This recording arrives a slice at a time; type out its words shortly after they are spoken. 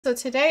So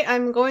today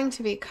I'm going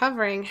to be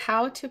covering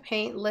how to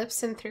paint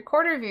lips in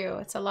 3/4 view.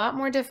 It's a lot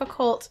more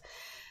difficult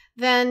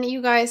than you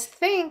guys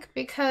think,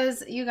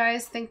 because you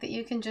guys think that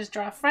you can just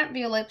draw front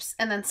view lips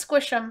and then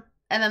squish them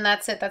and then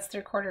that's it, that's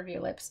 3/4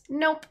 view lips.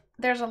 Nope,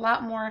 there's a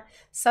lot more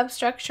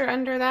substructure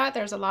under that,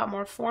 there's a lot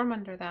more form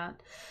under that.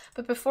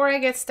 But before I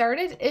get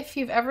started, if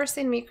you've ever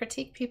seen me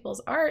critique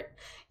people's art,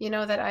 you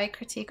know that I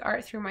critique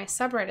art through my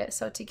subreddit.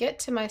 So to get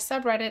to my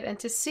subreddit and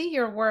to see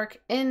your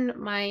work in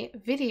my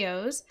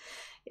videos,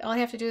 all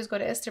you have to do is go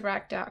to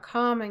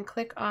istebrak.com and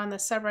click on the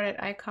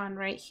subreddit icon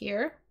right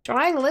here.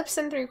 Drawing lips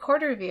in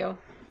 3/4 view.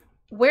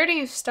 Where do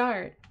you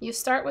start? You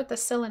start with the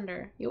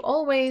cylinder. You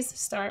always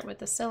start with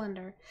the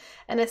cylinder.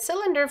 And a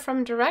cylinder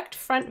from direct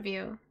front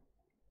view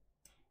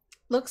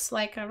looks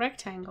like a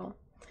rectangle.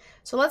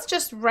 So let's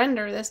just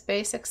render this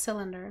basic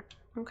cylinder,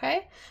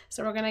 okay?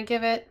 So we're gonna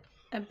give it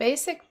a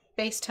basic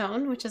base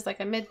tone, which is like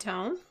a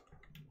mid-tone,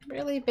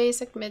 really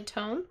basic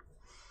mid-tone.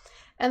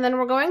 And then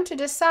we're going to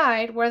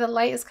decide where the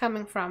light is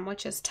coming from,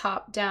 which is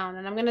top down.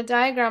 And I'm gonna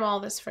diagram all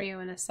this for you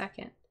in a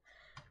second.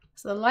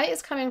 So the light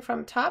is coming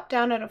from top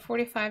down at a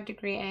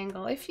 45-degree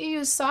angle. If you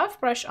use soft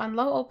brush on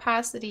low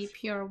opacity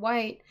pure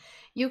white,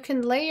 you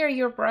can layer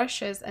your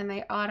brushes and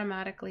they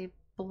automatically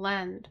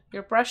blend.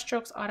 Your brush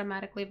strokes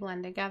automatically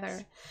blend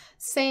together.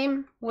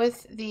 Same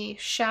with the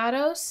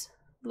shadows,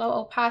 low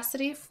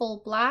opacity, full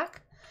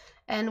black,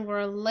 and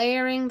we're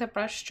layering the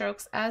brush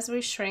strokes as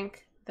we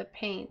shrink the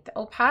paint. The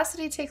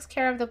opacity takes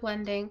care of the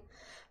blending,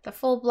 the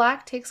full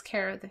black takes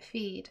care of the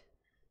feed.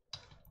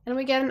 And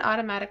we get an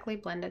automatically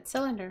blended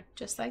cylinder,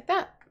 just like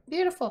that.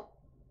 Beautiful.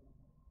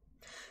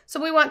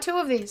 So we want two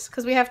of these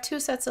because we have two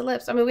sets of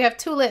lips. I mean, we have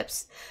two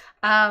lips.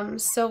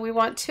 So we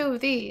want two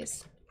of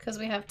these because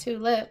we have two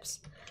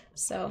lips.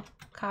 So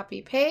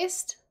copy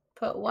paste,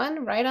 put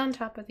one right on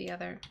top of the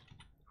other,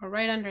 or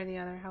right under the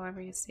other,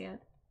 however you see it.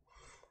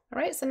 All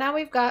right, so now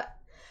we've got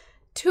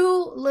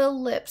two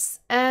little lips.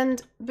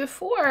 And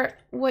before,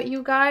 what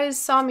you guys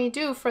saw me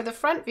do for the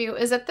front view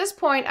is at this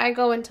point I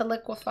go into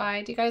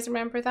liquefy. Do you guys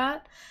remember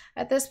that?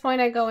 At this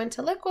point I go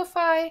into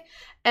liquefy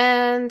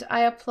and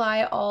I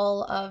apply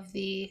all of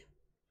the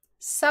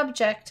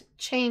subject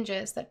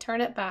changes that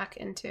turn it back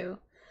into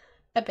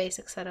a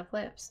basic set of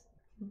lips.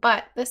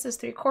 But this is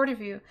 3/4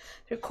 view.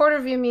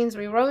 3/4 view means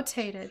we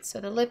rotated. So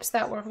the lips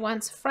that were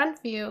once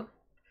front view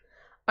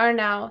are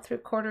now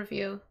 3/4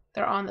 view.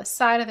 They're on the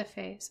side of the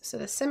face. So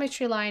the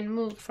symmetry line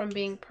moved from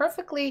being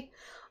perfectly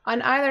on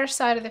either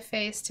side of the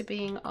face to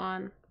being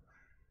on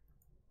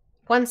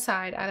one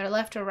side, either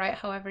left or right,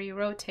 however you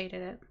rotated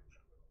it.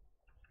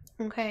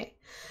 Okay,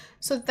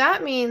 so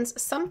that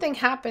means something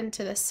happened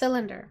to the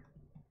cylinder.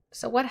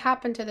 So what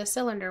happened to the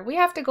cylinder? We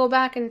have to go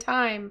back in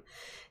time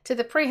to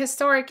the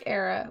prehistoric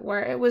era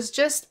where it was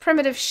just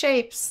primitive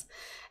shapes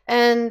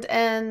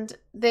and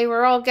they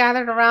were all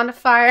gathered around a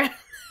fire.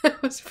 It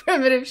was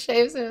primitive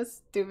shapes. It was a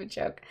stupid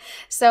joke.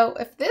 So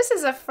if this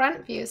is a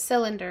front view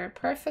cylinder,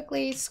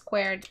 perfectly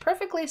squared,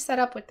 perfectly set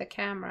up with the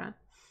camera,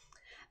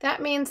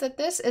 that means that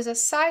this is a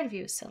side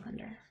view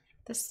cylinder.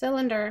 The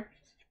cylinder,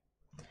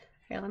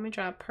 here, let me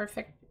draw a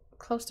perfect,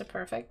 close to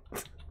perfect,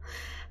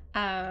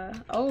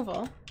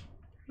 oval.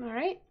 All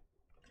right.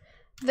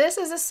 This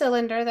is a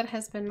cylinder that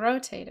has been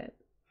rotated.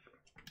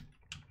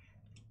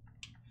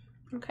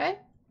 Okay.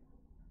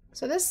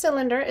 So this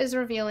cylinder is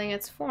revealing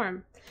its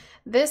form.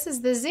 This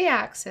is the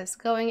z-axis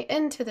going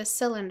into the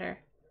cylinder.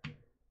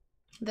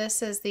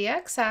 This is the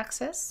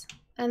x-axis,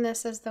 and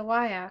this is the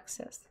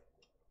y-axis.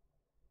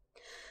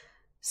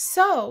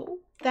 So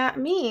that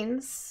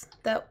means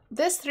that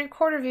this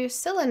 3/4 view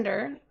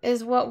cylinder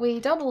is what we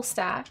double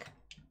stack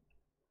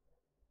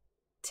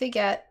to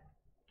get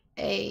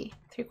a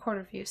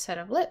 3/4 view set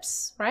of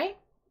lips, right?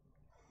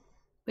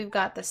 We've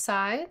got the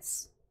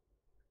sides,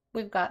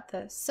 we've got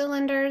the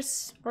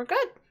cylinders, we're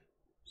good,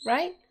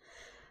 right?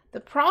 The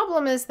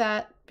problem is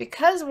that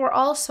because we're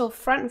also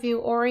front view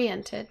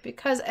oriented,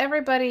 because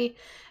everybody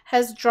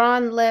has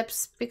drawn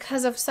lips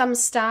because of some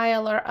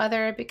style or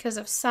other, because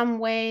of some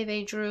way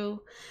they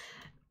drew,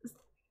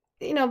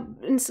 you know,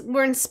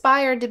 we're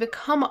inspired to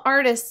become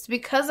artists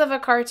because of a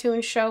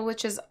cartoon show,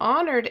 which is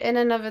honored in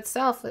and of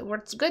itself.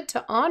 It's good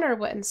to honor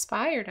what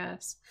inspired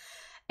us.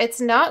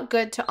 It's not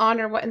good to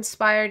honor what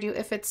inspired you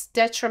if it's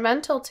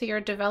detrimental to your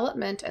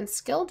development and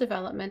skill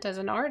development as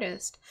an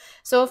artist.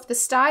 So if the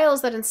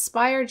styles that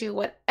inspired you,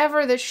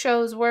 whatever the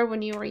shows were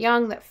when you were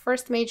young that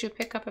first made you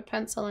pick up a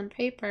pencil and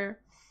paper,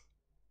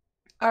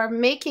 are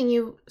making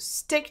you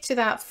stick to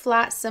that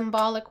flat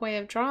symbolic way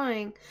of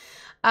drawing,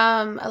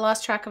 I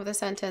lost track of the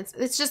sentence.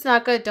 It's just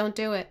not good. Don't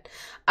do it.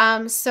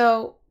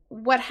 So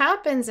what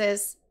happens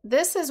is,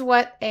 this is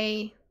what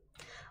a,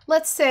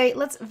 let's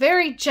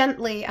very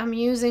gently, I'm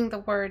using the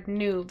word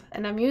noob,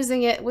 and I'm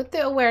using it with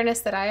the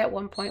awareness that I at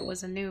one point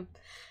was a noob.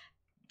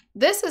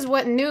 This is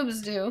what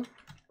noobs do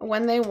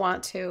when they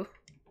want to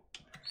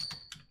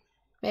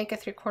make a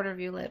 3/4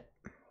 view lip.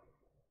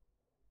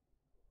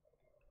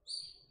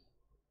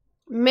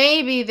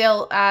 Maybe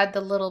they'll add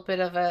the little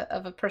bit of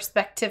a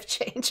perspective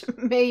change,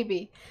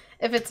 maybe,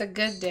 if it's a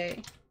good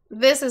day.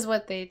 This is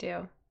what they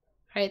do.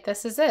 right?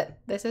 This is it.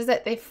 This is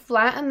it. They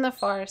flatten the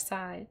far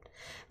side.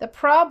 The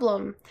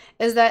problem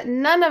is that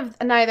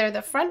neither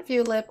the front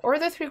view lip or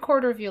the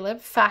 3/4 view lip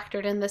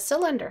factored in the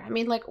cylinder. I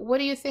mean, like, what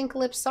do you think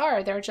lips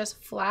are? They're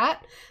just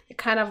flat. They're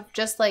kind of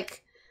just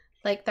like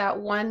that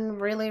one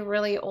really,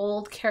 really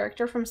old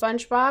character from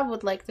SpongeBob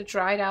with like the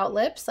dried out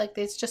lips. Like,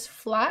 it's just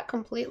flat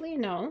completely.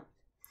 No.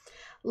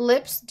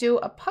 Lips do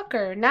a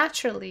pucker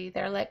naturally.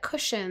 They're like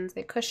cushions.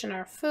 They cushion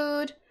our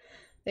food.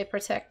 They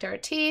protect our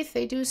teeth.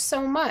 They do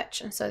so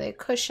much. And so they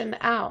cushion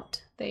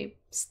out. They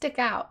stick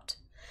out.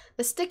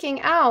 The sticking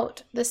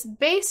out, this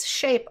base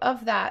shape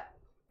of that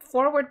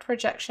forward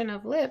projection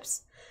of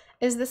lips,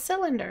 is the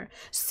cylinder.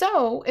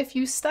 So if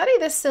you study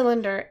the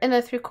cylinder in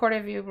a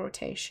 3/4 view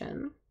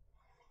rotation,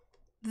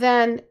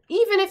 then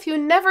even if you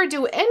never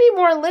do any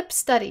more lip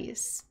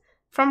studies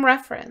from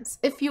reference,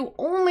 if you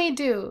only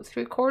do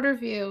 3/4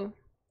 view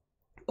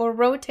or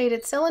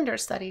rotated cylinder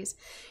studies,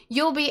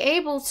 you'll be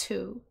able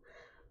to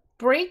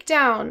break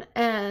down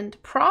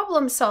and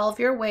problem solve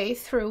your way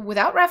through,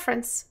 without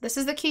reference, this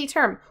is the key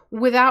term,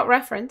 without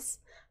reference,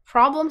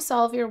 problem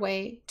solve your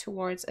way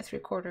towards a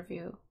 3/4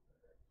 view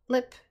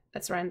lip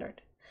that's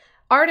rendered.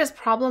 Art is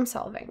problem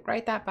solving.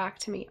 Write that back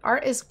to me.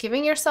 Art is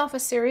giving yourself a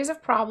series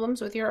of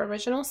problems with your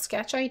original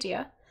sketch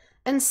idea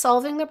and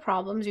solving the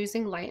problems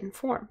using light and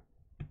form.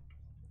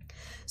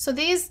 So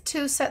these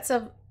two sets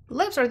of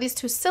lips, or these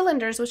two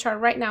cylinders, which are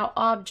right now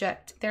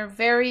object, they're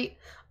very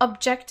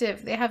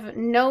objective. They have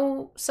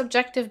no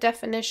subjective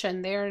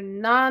definition. They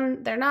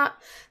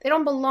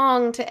don't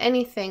belong to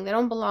anything. They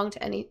don't belong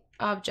to any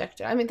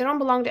object. I mean, they don't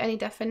belong to any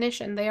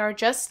definition. They are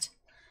just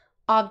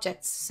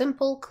objects,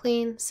 simple,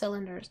 clean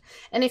cylinders.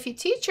 And if you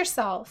teach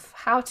yourself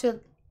how to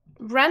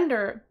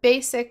render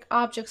basic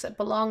objects that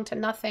belong to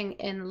nothing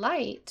in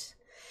light,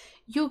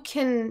 you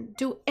can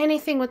do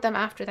anything with them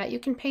after that. You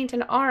can paint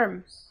an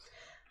arm.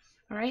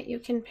 All right, you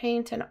can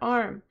paint an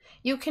arm.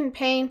 You can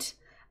paint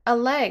a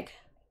leg.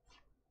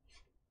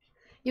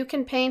 You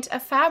can paint a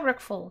fabric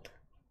fold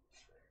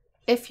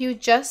if you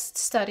just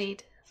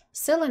studied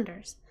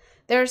cylinders.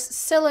 There's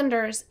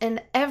cylinders in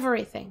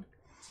everything.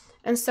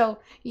 And so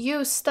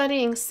you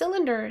studying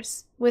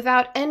cylinders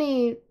without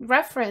any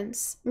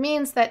reference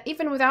means that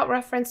even without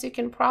reference, you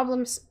can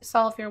problem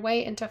solve your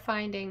way into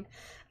finding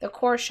the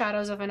core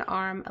shadows of an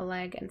arm, a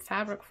leg, and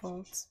fabric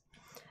folds.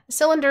 A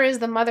cylinder is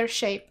the mother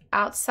shape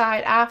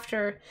outside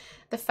after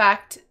the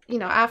fact,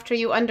 after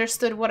you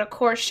understood what a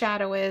core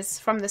shadow is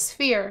from the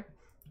sphere,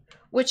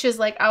 which is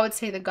like, I would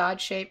say, the God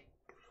shape.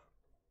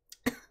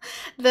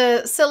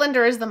 The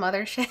cylinder is the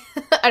mother shape.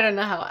 I don't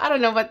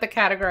know what the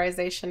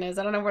categorization is.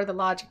 I don't know where the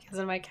logic is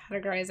in my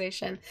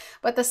categorization.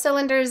 But the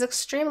cylinder is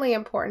extremely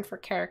important for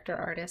character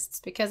artists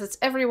because it's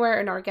everywhere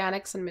in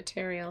organics and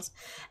materials.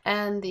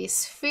 And the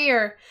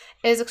sphere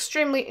is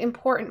extremely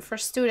important for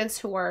students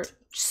who are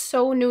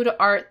so new to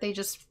art, they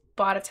just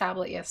bought a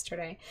tablet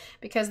yesterday,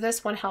 because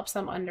this one helps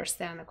them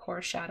understand the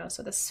core shadow.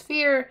 So the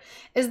sphere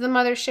is the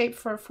mother shape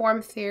for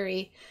form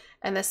theory,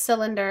 and the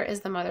cylinder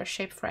is the mother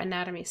shape for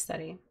anatomy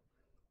study.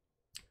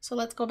 So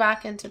let's go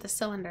back into the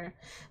cylinder.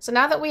 So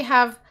now that we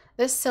have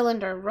this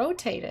cylinder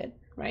rotated,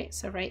 right?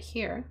 So right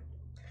here,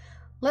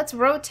 let's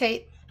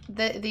rotate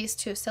these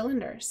two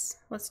cylinders.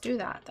 Let's do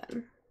that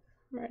then.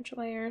 Merge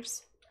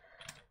layers.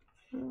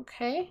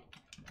 Okay.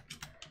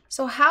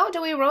 So how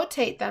do we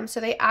rotate them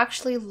so they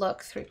actually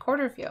look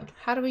 3/4 view?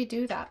 How do we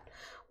do that?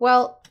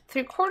 Well,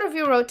 3/4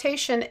 view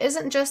rotation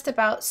isn't just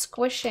about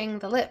squishing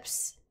the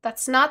lips.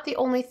 That's not the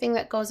only thing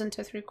that goes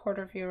into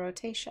 3/4 view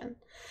rotation.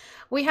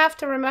 We have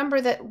to remember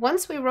that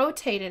once we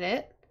rotated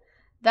it,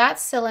 that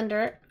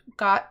cylinder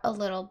got a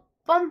little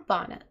bump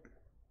on it.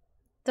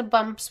 The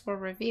bumps were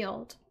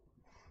revealed.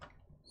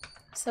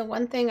 So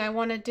one thing I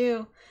want to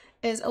do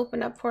is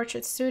open up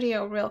Portrait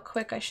Studio real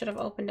quick. I should have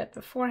opened it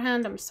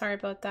beforehand. I'm sorry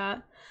about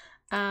that.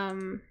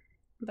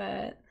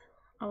 But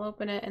I'll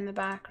open it in the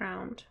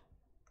background.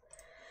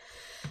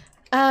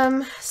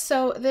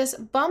 So this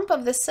bump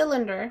of the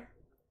cylinder,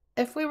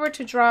 if we were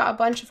to draw a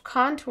bunch of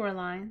contour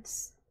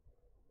lines,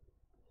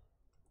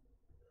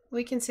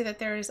 we can see that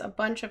there is a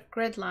bunch of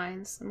grid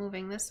lines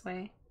moving this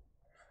way.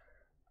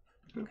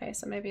 Okay,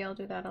 so maybe I'll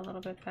do that a little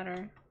bit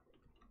better.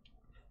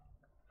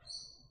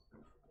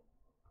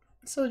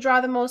 So draw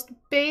the most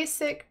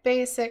basic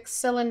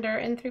cylinder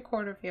in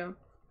 3/4 view,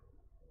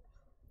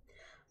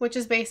 which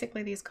is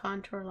basically these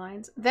contour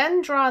lines.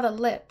 Then draw the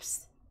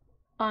lips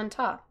on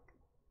top.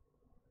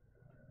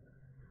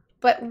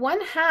 But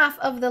 1/2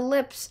 of the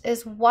lips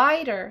is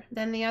wider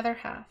than the other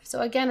half.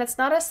 So again, it's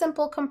not a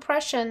simple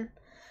compression.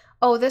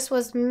 Oh, this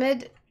was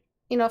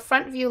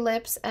front view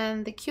lips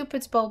and the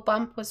Cupid's bow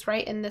bump was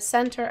right in the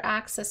center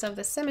axis of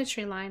the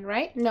symmetry line,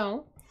 right?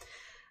 No.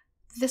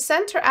 The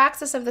center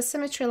axis of the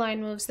symmetry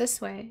line moves this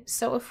way.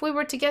 So if we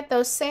were to get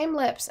those same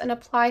lips and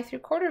apply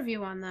 3/4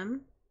 view on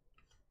them,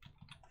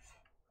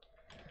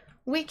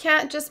 we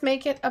can't just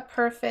make it a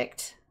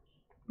perfect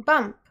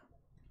bump.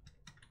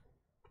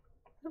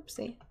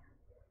 Oopsie.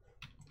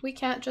 We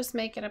can't just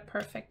make it a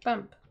perfect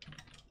bump.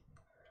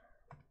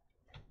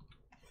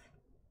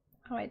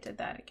 Oh, I did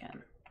that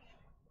again.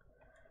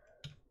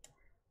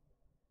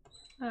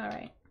 All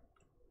right.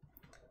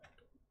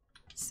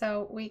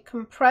 So we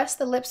compressed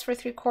the lips for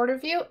 3/4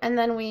 view and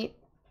then we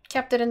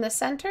kept it in the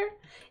center.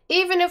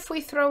 Even if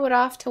we throw it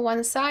off to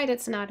one side,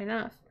 it's not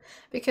enough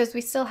because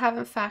we still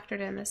haven't factored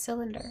in the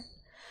cylinder.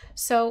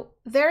 So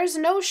there's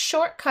no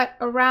shortcut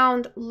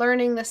around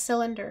learning the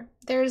cylinder.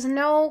 There's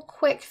no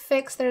quick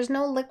fix. There's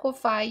no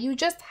liquefy. You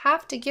just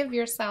have to give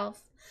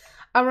yourself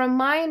a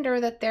reminder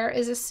that there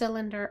is a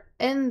cylinder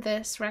in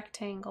this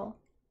rectangle.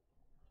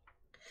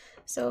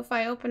 So if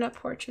I open up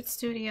Portrait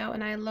Studio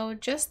and I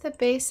load just the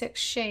basic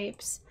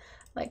shapes,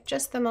 like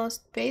just the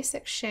most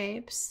basic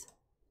shapes,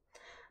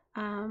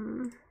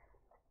 okay,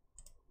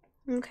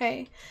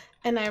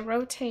 and I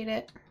rotate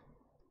it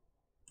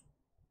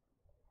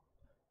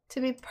to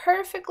be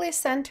perfectly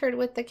centered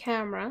with the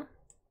camera.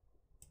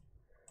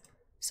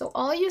 So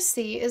all you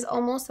see is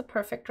almost a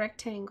perfect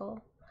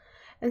rectangle.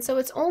 And so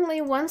it's only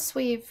once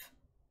we've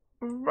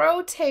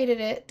rotated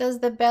it does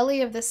the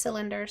belly of the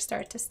cylinder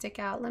start to stick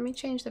out. Let me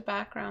change the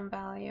background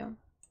value.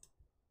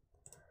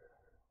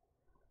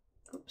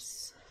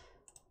 Oops.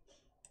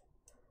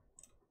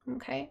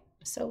 Okay,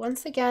 so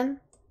once again,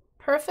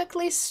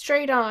 perfectly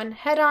straight on,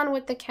 head on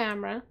with the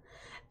camera.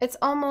 It's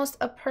almost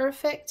a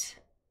perfect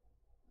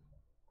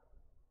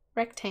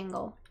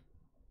rectangle.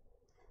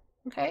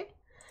 Okay,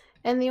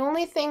 and the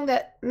only thing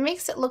that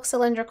makes it look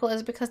cylindrical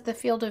is because the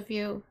field of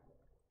view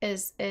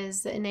is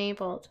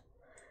enabled.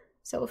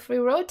 So if we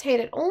rotate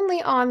it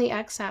only on the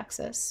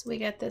x-axis, we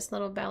get this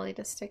little belly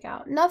to stick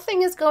out.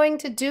 Nothing is going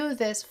to do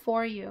this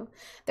for you.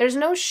 There's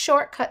no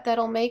shortcut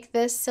that'll make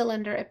this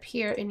cylinder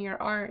appear in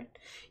your art.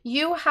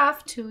 You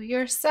have to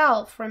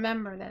yourself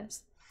remember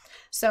this.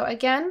 So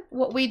again,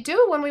 what we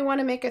do when we want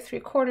to make a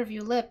 3/4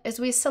 view lip is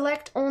we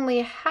select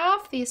only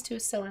half these two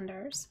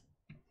cylinders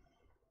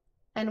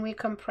and we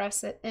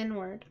compress it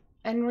inward.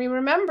 And we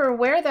remember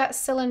where that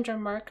cylinder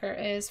marker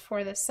is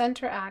for the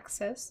center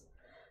axis.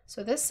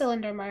 So this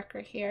cylinder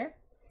marker here,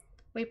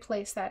 we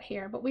place that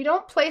here, but we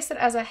don't place it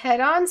as a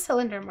head-on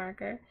cylinder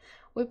marker.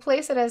 We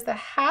place it as the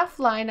half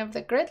line of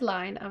the grid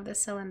line of the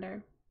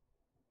cylinder.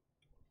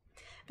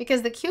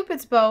 Because the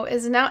Cupid's bow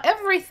is now,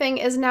 everything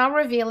is now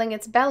revealing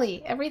its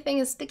belly. Everything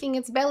is sticking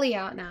its belly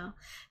out now.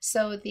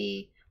 So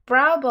the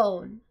brow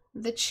bone,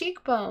 the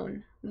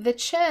cheekbone, the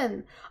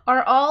chin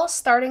are all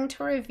starting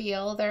to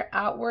reveal their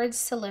outward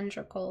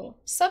cylindrical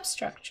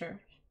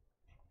substructure.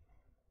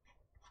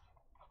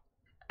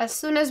 As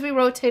soon as we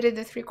rotated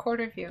the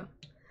 3/4 view.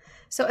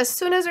 So as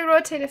soon as we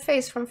rotate a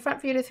face from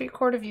front view to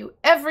 3/4 view,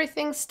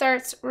 everything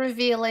starts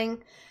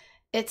revealing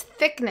its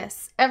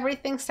thickness.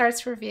 Everything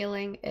starts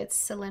revealing its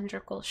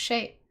cylindrical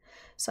shape.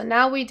 So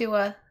now we do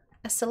a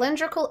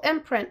cylindrical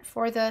imprint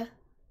for the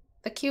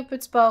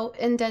Cupid's bow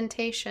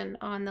indentation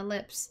on the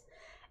lips.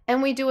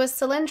 And we do a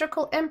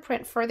cylindrical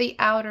imprint for the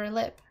outer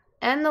lip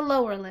and the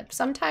lower lip.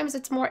 Sometimes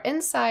it's more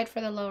inside for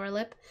the lower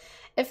lip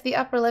if the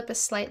upper lip is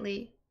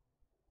slightly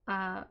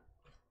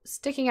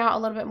sticking out a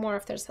little bit more,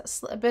 if there's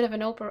a bit of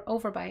an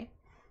overbite.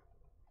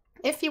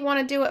 If you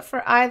want to do it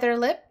for either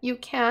lip, you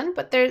can,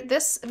 but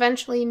this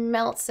eventually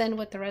melts in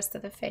with the rest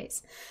of the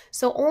face.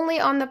 So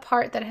only on the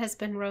part that has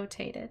been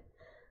rotated.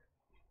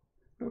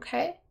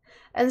 Okay,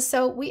 and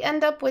so we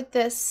end up with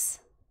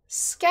this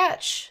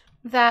sketch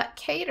that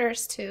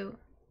caters to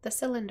the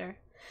cylinder.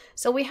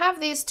 So we have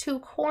these two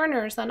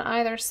corners on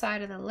either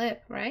side of the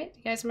lip, right?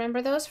 You guys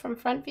remember those from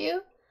front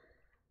view?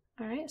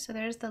 All right, so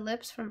there's the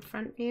lips from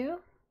front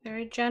view.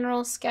 Very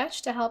general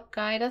sketch to help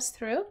guide us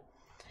through.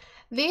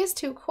 These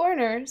two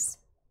corners,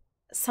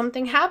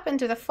 something happened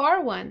to the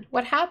far one.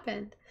 What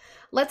happened?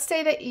 Let's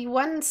say that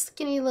one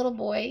skinny little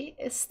boy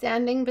is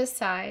standing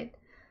beside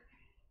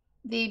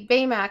the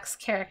Baymax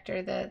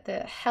character, the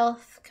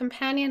health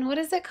companion. What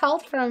is it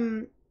called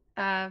from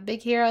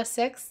Big Hero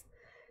 6?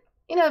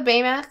 You know,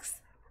 Baymax?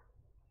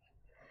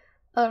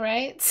 All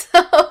right,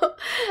 so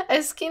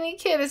a skinny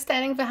kid is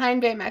standing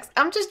behind Baymax.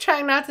 I'm just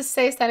trying not to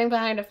say standing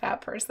behind a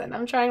fat person.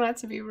 I'm trying not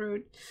to be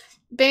rude.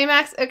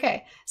 Baymax,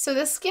 okay. So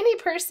the skinny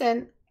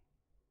person,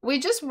 we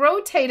just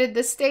rotated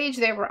the stage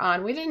they were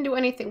on. We didn't do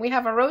anything. We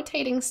have a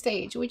rotating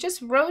stage. We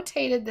just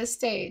rotated the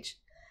stage.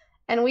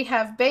 And we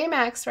have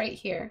Baymax right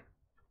here.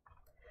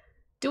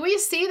 Do we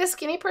see the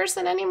skinny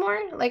person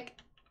anymore? Like,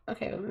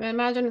 okay,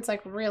 imagine it's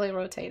like really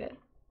rotated.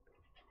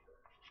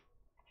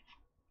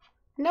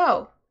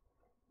 No.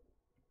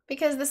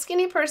 Because the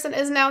skinny person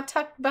is now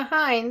tucked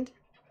behind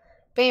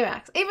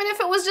Baymax. Even if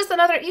it was just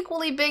another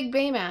equally big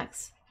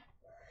Baymax.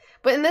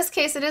 But in this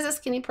case, it is a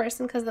skinny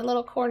person because the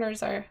little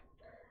corners are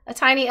a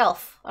tiny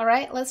elf. All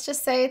right? Let's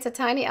just say it's a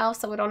tiny elf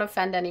so we don't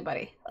offend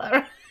anybody. All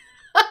right?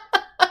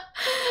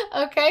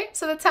 Okay?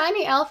 So the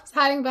tiny elf is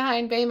hiding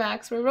behind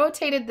Baymax. We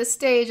rotated the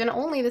stage and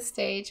only the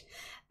stage.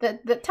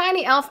 The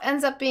tiny elf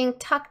ends up being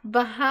tucked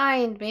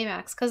behind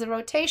Baymax because the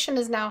rotation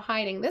is now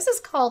hiding. This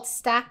is called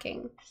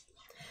stacking.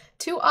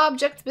 Two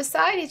objects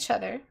beside each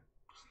other,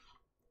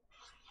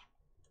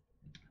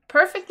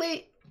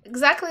 perfectly,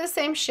 exactly the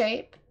same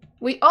shape.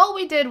 All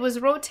we did was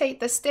rotate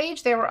the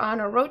stage they were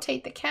on or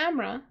rotate the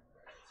camera.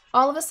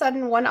 All of a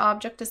sudden, one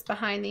object is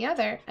behind the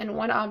other and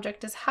one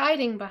object is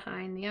hiding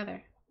behind the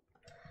other.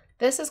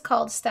 This is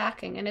called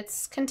stacking, and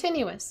it's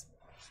continuous.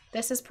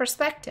 This is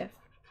perspective.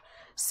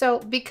 So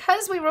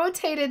because we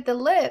rotated the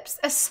lips,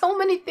 as so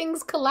many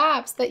things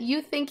collapse that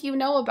you think you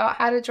know about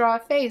how to draw a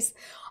face,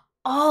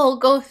 all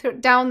go through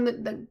down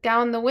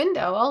the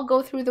window. All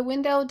go through the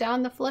window,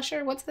 down the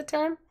flusher. What's the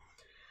term?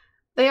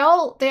 They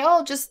all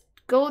just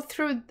go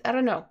through, I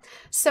don't know.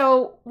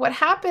 So what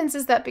happens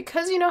is that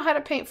because you know how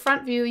to paint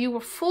front view, you will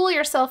fool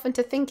yourself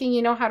into thinking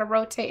you know how to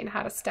rotate and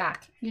how to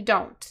stack. You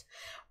don't.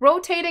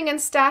 Rotating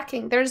and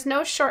stacking, there's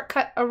no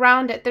shortcut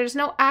around it. There's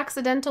no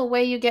accidental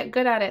way you get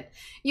good at it.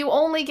 You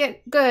only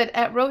get good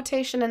at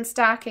rotation and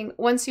stacking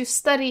once you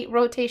study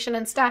rotation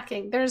and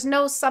stacking. There's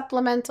no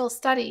supplemental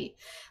study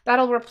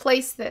that'll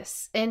replace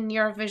this in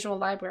your visual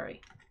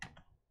library.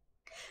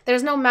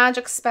 There's no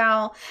magic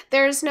spell.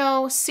 There's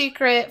no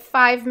secret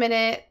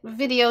 5-minute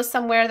video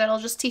somewhere that'll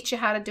just teach you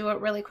how to do it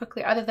really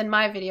quickly, other than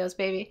my videos,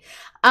 baby.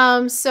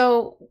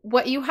 So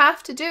what you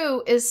have to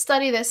do is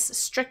study this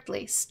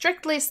strictly.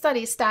 Strictly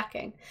study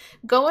stacking.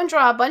 Go and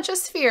draw a bunch of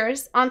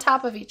spheres on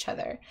top of each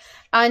other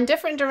in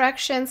different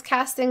directions,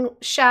 casting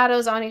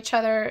shadows on each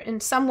other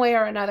in some way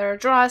or another.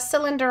 Draw a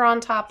cylinder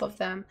on top of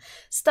them.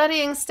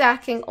 Studying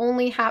stacking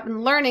only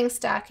happens, learning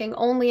stacking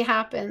only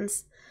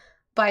happens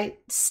by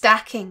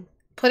stacking.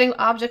 Putting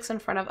objects in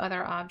front of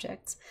other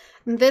objects.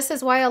 And this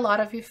is why a lot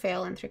of you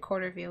fail in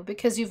 3/4 view,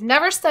 because you've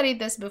never studied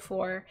this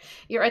before.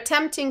 You're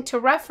attempting to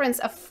reference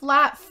a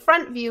flat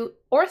front view,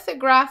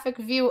 orthographic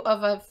view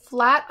of a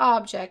flat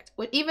object.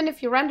 Even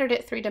if you rendered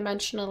it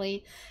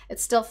 3-dimensionally,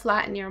 it's still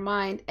flat in your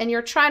mind. And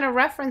you're trying to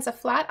reference a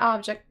flat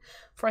object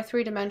for a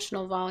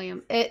 3-dimensional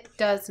volume. It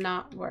does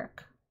not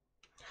work.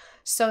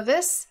 So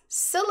this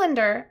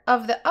cylinder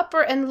of the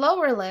upper and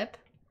lower lip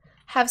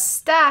have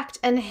stacked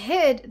and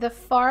hid the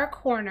far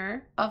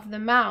corner of the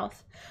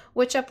mouth,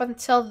 which up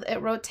until it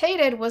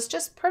rotated was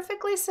just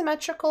perfectly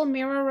symmetrical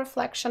mirror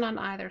reflection on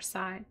either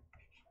side.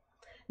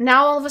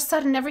 Now all of a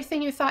sudden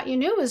everything you thought you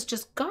knew is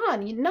just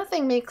gone.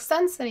 Nothing makes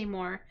sense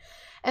anymore,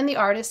 and the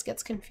artist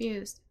gets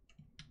confused.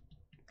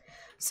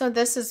 So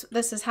this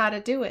is how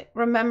to do it.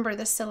 Remember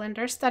the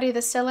cylinder, study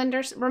the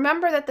cylinders.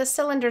 Remember that the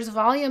cylinder's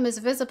volume is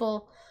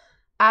visible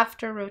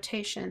after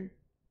rotation,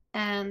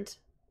 and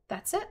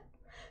that's it.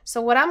 So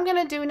what I'm going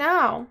to do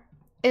now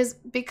is,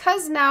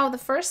 because now the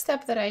first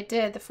step that I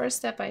did, the first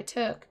step I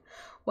took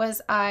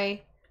was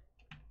I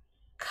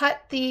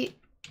cut the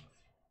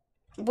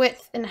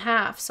width in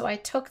half. So I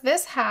took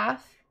this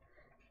half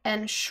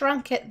and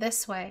shrunk it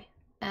this way.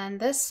 And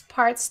this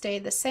part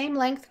stayed the same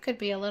length, could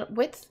be a little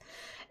width.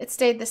 It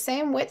stayed the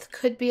same width,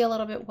 could be a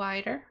little bit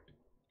wider.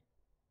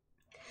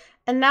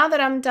 And now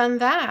that I'm done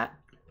that,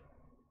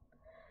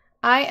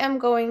 I am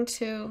going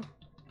to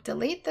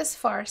delete this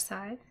far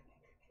side,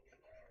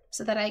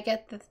 so that I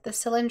get the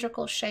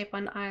cylindrical shape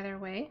on either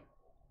way.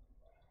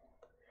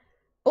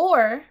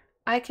 Or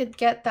I could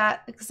get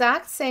that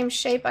exact same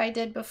shape I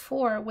did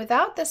before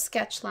without the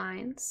sketch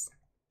lines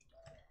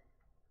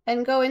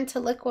and go into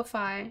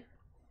liquify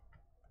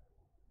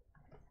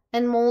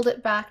and mold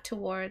it back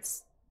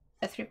towards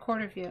a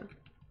 3/4 view,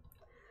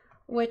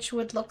 which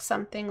would look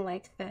something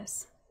like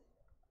this.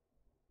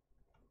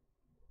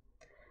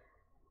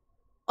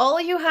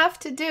 All you have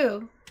to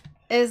do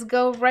is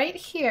go right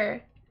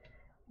here,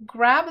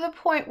 grab the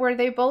point where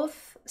they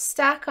both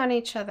stack on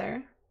each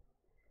other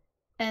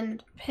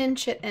and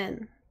pinch it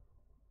in.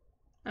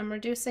 I'm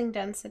reducing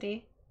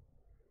density.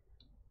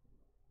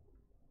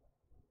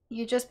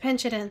 You just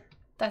pinch it in.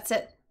 That's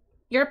it.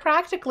 You're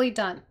practically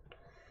done.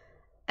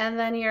 And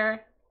then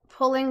you're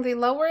pulling the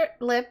lower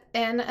lip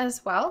in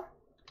as well.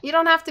 You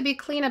don't have to be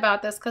clean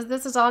about this, because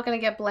this is all going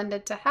to get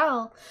blended to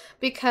hell,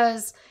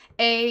 because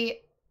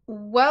a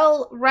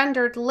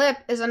well-rendered lip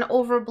is an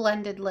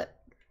over-blended lip.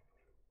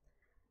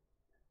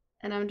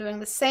 And I'm doing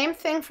the same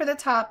thing for the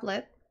top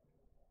lip.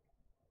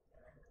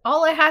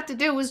 All I had to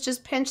do was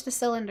just pinch the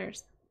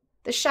cylinders.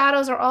 The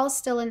shadows are all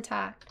still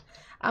intact.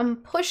 I'm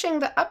pushing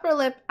the upper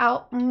lip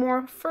out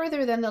more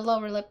further than the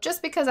lower lip,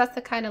 just because that's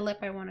the kind of lip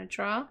I want to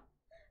draw.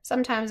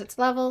 Sometimes it's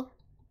level.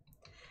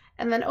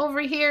 And then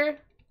over here,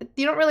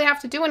 you don't really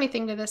have to do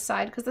anything to this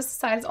side, because this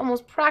side is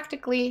almost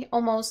practically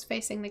almost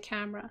facing the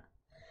camera.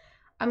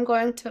 I'm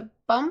going to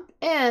bump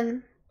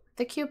in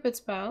the Cupid's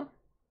bow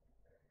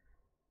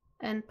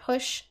and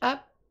push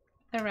up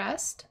the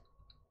rest.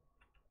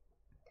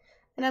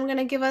 And I'm going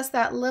to give us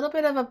that little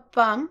bit of a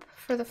bump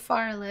for the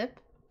far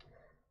lip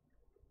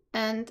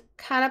and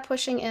kind of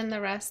pushing in the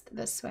rest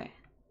this way.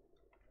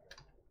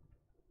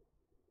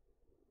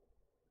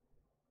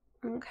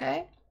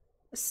 Okay,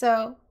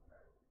 so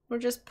we're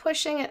just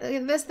pushing it.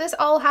 This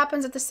all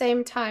happens at the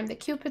same time. The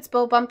Cupid's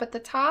bow bump at the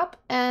top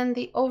and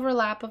the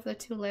overlap of the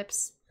two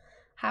lips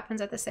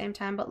happens at the same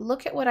time. But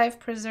look at what I've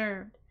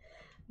preserved.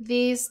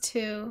 These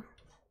two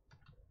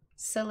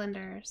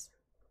cylinders.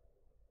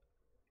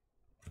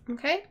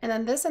 Okay, and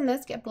then this and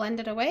this get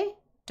blended away.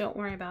 Don't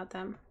worry about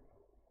them.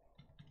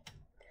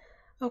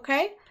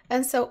 Okay,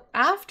 and so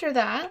after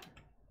that,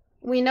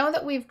 we know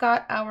that we've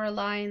got our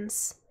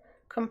lines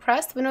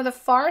compressed. We know the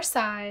far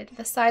side,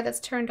 the side that's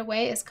turned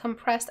away, is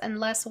compressed and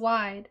less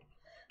wide.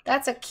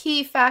 That's a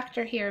key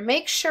factor here.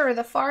 Make sure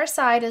the far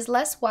side is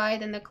less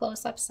wide than the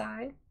close-up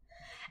side.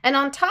 And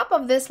on top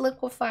of this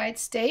liquefied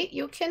state,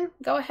 you can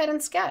go ahead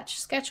and sketch.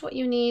 Sketch what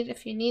you need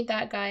if you need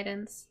that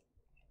guidance.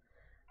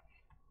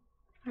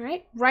 All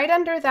right, right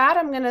under that,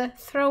 I'm going to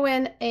throw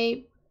in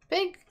a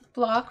big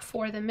block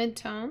for the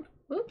midtone.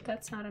 Oop,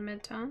 that's not a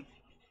midtone.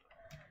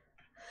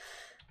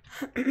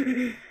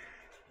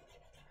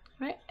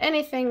 Right,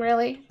 anything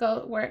really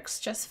works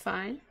just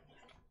fine.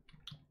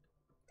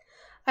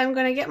 I'm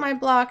going to get my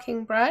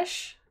blocking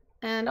brush,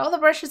 and all the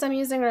brushes I'm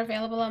using are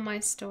available on my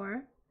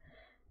store.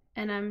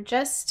 And I'm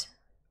just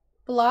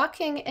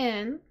blocking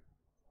in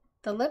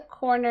the lip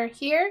corner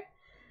here,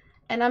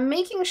 and I'm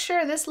making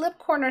sure this lip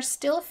corner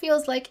still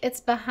feels like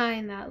it's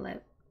behind that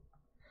lip.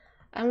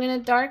 I'm going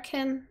to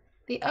darken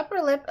the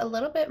upper lip a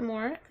little bit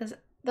more because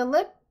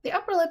the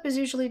upper lip is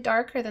usually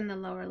darker than the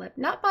lower lip.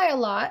 Not by a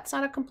lot, it's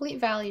not a complete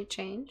value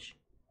change.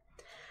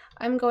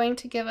 I'm going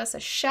to give us a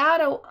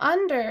shadow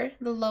under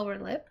the lower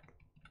lip.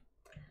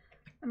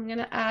 I'm going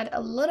to add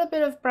a little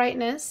bit of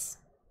brightness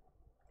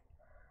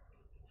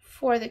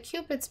for the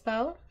Cupid's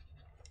bow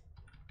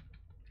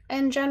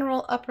and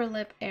general upper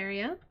lip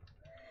area.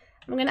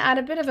 I'm going to add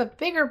a bit of a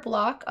bigger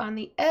block on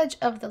the edge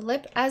of the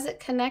lip as it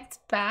connects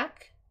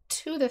back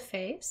to the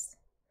face.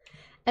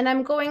 And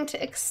I'm going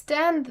to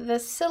extend the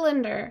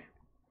cylinder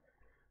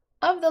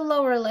of the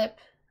lower lip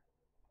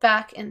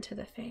back into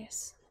the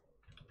face.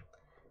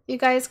 You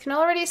guys can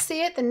already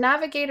see it. The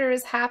navigator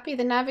is happy.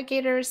 The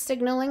navigator is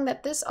signaling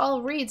that this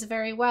all reads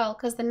very well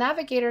because the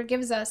navigator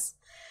gives us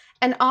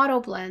an auto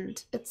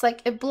blend. It's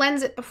like it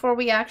blends it before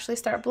we actually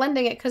start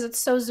blending it because it's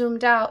so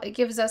zoomed out. It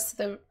gives us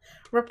the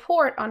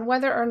report on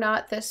whether or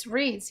not this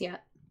reads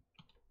yet.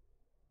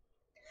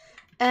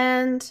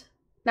 And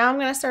now I'm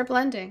going to start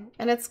blending,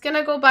 and it's going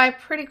to go by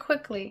pretty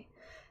quickly.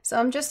 So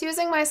I'm just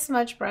using my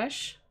smudge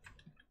brush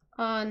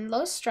on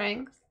low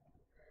strength,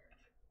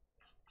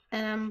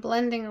 and I'm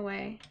blending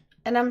away.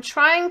 And I'm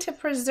trying to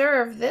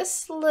preserve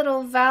this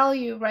little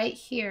value right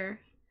here,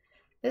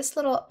 this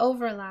little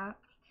overlap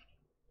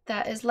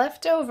that is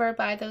left over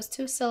by those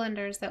two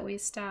cylinders that we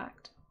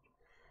stacked.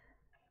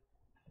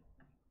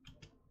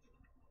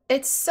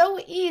 It's so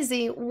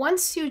easy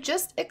once you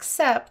just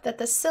accept that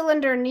the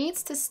cylinder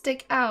needs to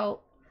stick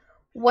out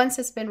once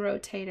it's been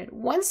rotated.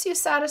 Once you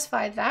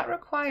satisfy that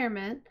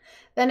requirement,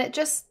 then it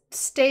just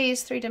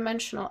stays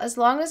three-dimensional as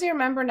long as you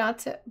remember not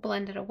to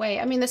blend it away.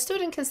 I mean, the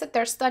student can sit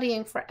there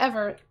studying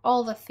forever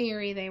all the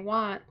theory they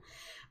want,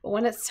 but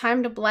when it's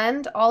time to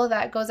blend, all of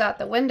that goes out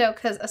the window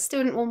because a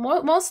student will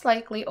most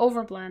likely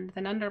overblend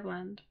than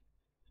underblend.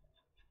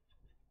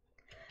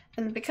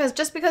 And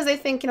just because they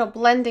think,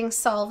 blending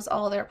solves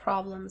all their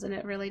problems, and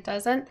it really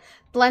doesn't.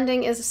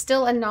 Blending is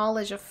still a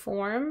knowledge of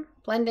form.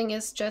 Blending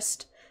is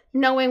just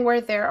knowing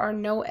where there are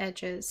no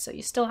edges, so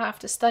you still have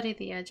to study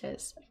the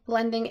edges.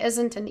 Blending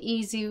isn't an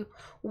easy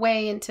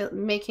way into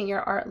making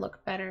your art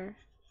look better.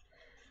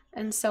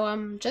 And so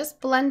I'm just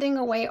blending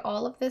away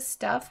all of this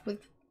stuff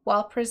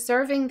while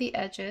preserving the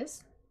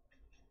edges.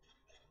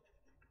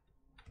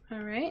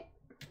 All right.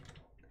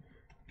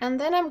 And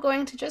then I'm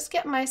going to just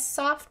get my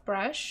soft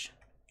brush,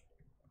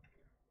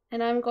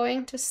 and I'm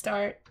going to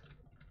start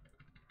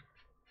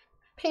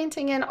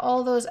painting in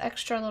all those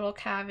extra little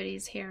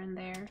cavities here and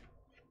there.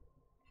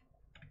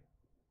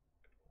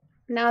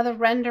 Now the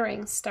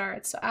rendering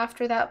starts. So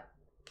after that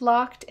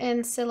blocked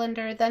in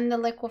cylinder, then the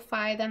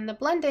liquefy, then the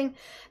blending,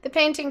 the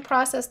painting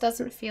process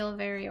doesn't feel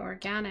very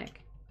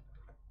organic.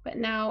 But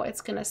now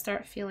it's going to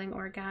start feeling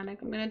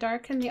organic. I'm going to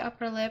darken the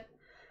upper lip.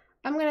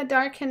 I'm going to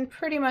darken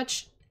pretty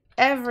much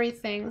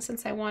everything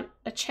since I want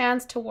a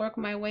chance to work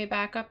my way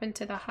back up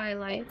into the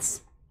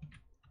highlights.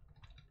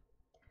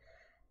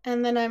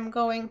 And then I'm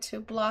going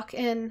to block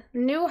in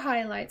new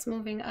highlights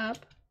moving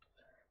up.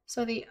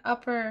 So the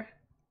upper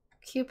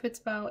Cupid's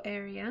bow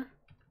area,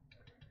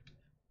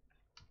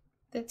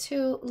 the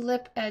two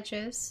lip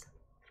edges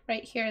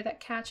right here that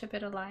catch a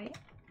bit of light,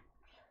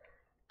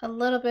 a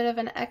little bit of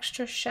an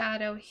extra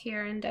shadow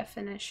here in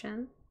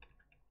definition,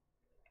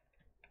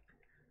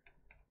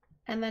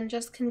 and then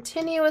just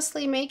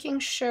continuously making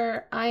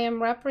sure I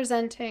am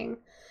representing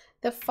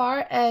the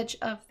far edge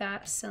of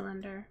that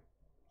cylinder.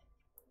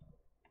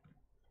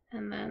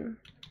 And then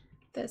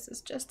this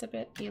is just a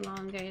bit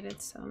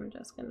elongated, so I'm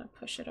just going to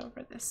push it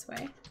over this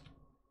way.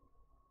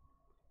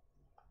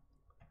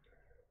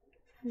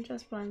 I'm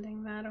just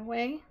blending that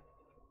away.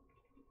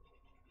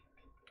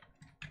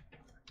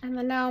 And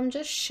then now I'm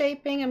just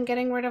shaping. I'm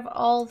getting rid of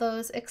all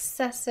those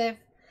excessive,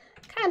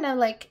 kind of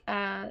like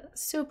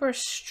super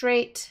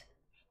straight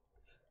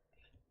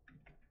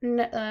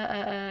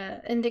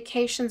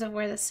indications of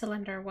where the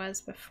cylinder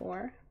was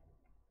before,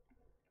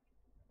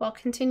 while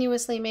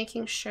continuously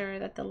making sure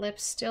that the lip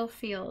still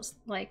feels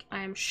like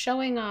I'm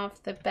showing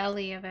off the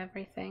belly of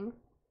everything.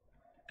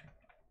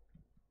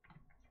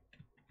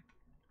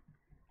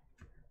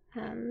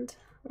 And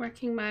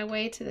working my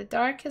way to the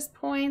darkest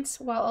points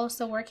while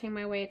also working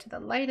my way to the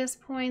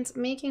lightest points,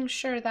 making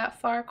sure that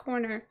far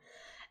corner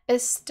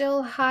is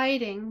still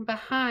hiding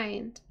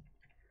behind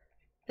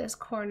this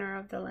corner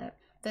of the lip.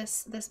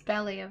 this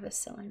belly of the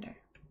cylinder.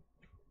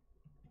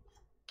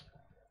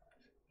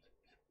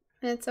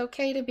 And it's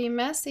okay to be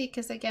messy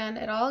because, again,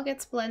 it all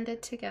gets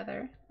blended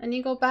together. And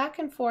you go back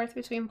and forth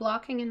between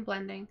blocking and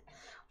blending.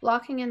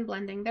 Blocking and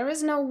blending. There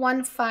is no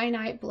one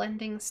finite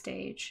blending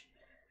stage.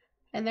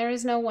 And there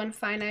is no one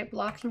finite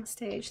blocking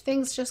stage.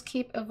 Things just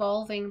keep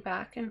evolving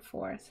back and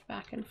forth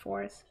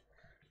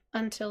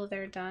until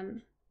they're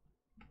done.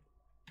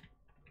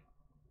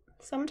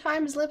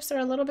 Sometimes lips are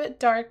a little bit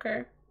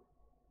darker.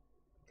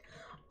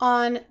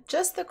 On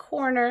just the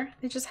corner,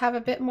 they just have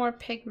a bit more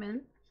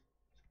pigment.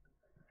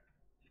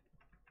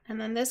 And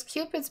then this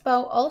Cupid's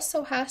bow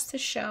also has to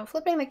show.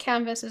 Flipping the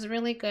canvas is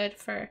really good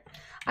for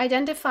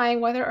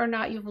identifying whether or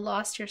not you've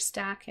lost your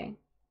stacking.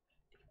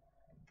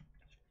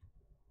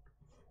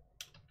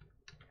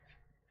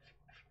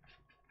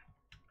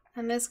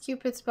 And this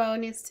Cupid's bow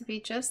needs to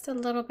be just a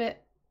little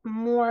bit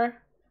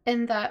more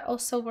in that.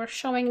 Also, we're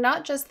showing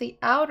not just the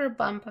outer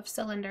bump of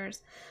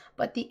cylinders,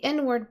 but the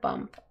inward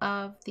bump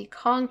of the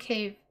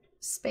concave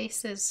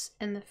spaces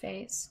in the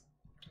face.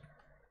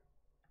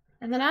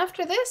 And then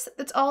after this,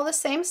 it's all the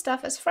same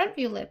stuff as front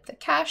view lip. The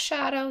cast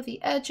shadow,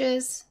 the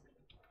edges.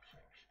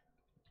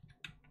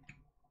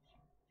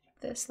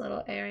 This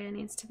little area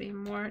needs to be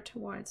more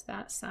towards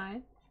that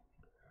side.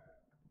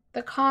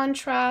 The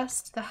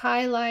contrast, the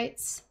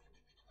highlights,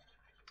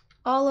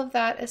 all of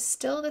that is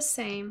still the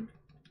same.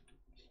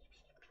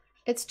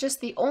 It's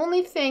just the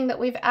only thing that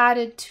we've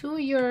added to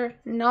your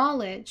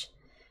knowledge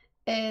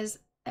is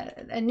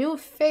a new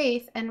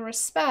faith and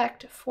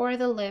respect for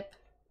the lip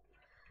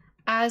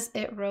as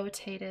it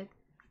rotated,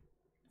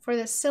 for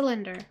the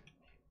cylinder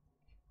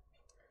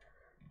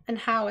and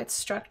how it's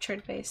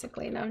structured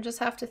basically. Now just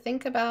have to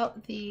think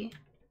about the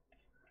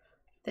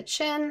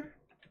chin,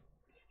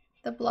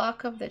 the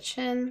block of the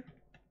chin,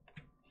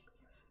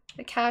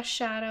 the cast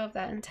shadow of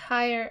that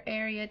entire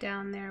area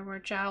down there where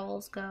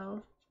jowls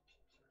go,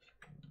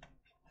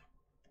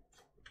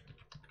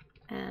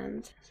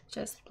 and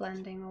just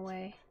blending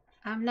away.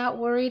 I'm not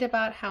worried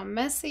about how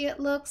messy it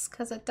looks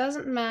because it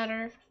doesn't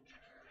matter.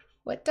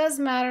 What does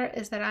matter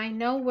is that I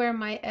know where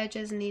my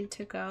edges need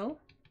to go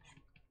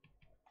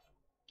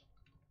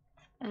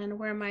and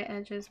where my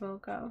edges will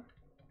go.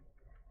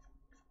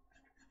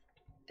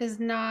 Is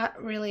not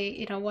really,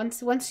 you know,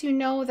 once you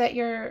know that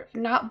you're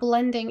not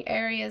blending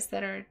areas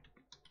that are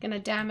going to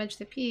damage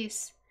the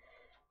piece,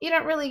 you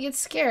don't really get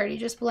scared. You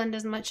just blend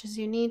as much as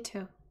you need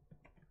to.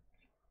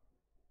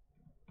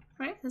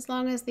 Right? As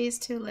long as these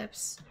two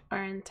lips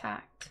are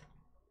intact.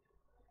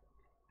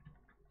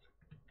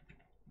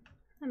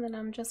 And then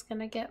I'm just going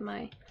to get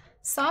my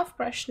soft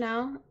brush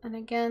now, and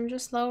again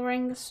just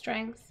lowering the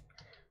strength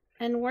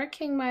and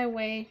working my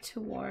way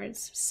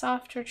towards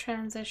softer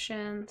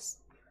transitions,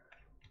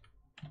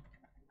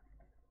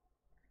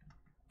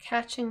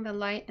 catching the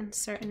light in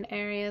certain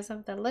areas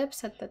of the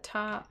lips at the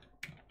top,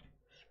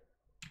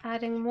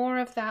 adding more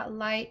of that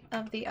light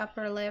of the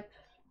upper lip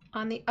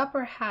on the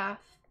upper half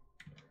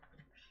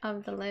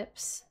of the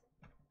lips.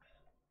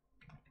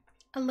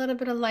 A little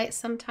bit of light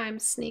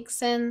sometimes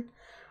sneaks in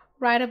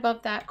right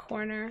above that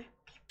corner.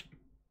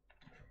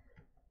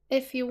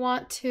 If you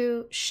want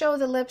to show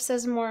the lips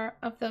as more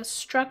of those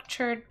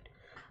structured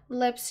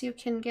lips, you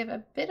can give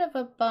a bit of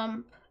a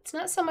bump. It's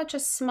not so much a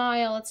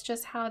smile, it's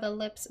just how the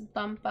lips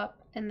bump up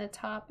in the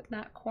top in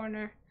that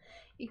corner.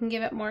 You can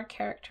give it more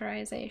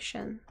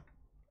characterization.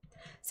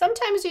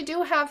 Sometimes you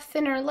do have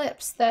thinner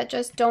lips that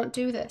just don't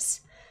do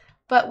this.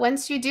 But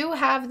once you do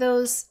have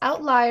those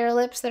outlier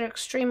lips that are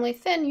extremely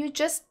thin, you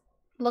just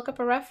look up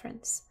a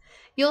reference.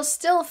 You'll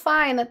still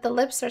find that the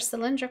lips are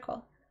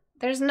cylindrical.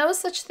 There's no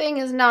such thing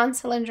as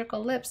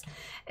non-cylindrical lips.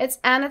 It's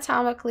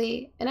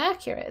anatomically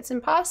inaccurate. It's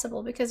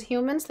impossible because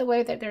humans, the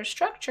way that they're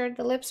structured,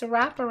 the lips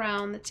wrap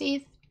around the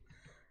teeth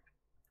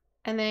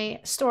and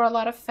they store a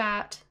lot of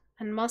fat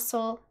and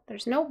muscle.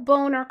 There's no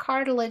bone or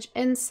cartilage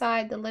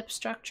inside the lip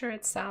structure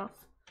itself.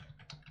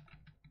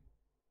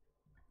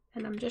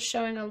 And I'm just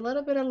showing a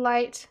little bit of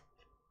light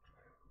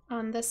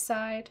on this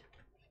side.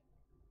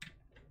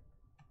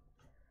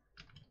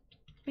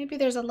 Maybe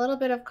there's a little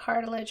bit of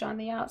cartilage on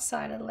the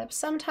outside of the lip.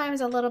 Sometimes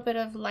a little bit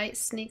of light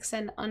sneaks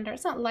in under.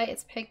 It's not light,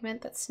 it's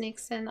pigment that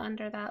sneaks in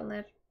under that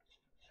lip.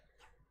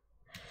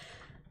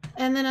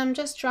 And then I'm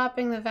just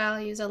dropping the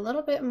values a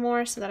little bit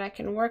more so that I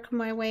can work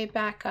my way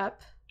back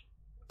up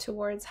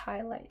towards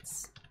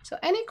highlights. So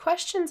any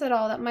questions at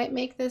all that might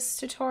make this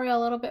tutorial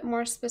a little bit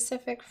more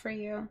specific for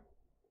you?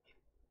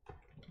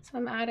 So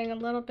I'm adding a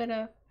little bit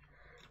of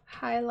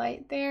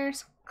highlight there,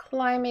 so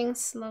climbing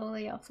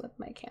slowly. I'll flip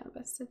my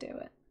canvas to do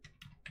it.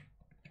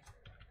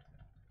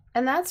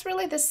 And that's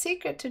really the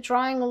secret to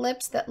drawing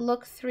lips that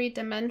look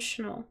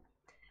three-dimensional,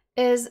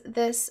 is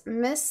this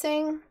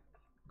missing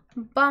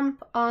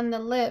bump on the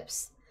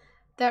lips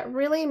that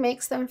really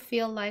makes them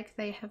feel like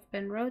they have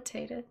been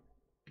rotated.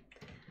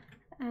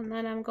 And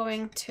then I'm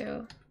going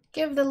to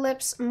give the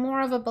lips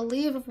more of a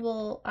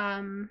believable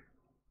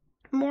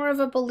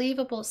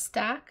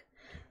stack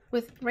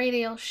with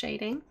radial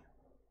shading.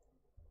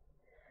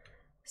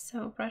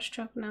 So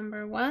brushstroke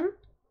number 1,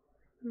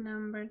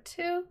 number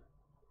 2,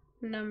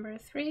 number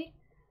 3,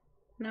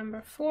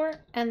 number 4,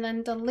 and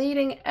then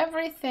deleting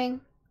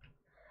everything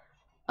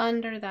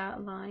under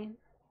that line.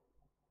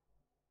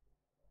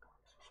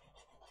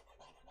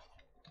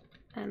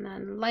 And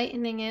then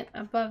lightening it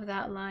above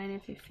that line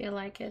if you feel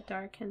like it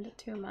darkened it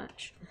too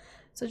much.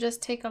 So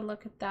just take a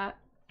look at that.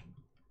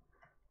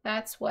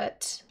 That's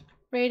what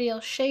radial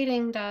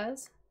shading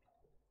does.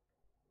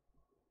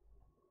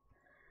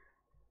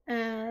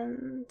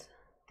 And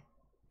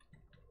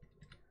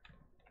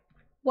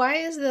why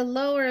is the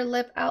lower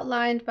lip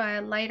outlined by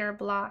a lighter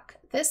block?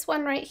 This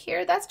one right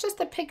here, that's just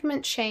a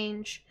pigment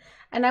change.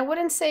 And I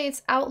wouldn't say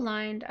it's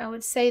outlined. I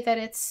would say that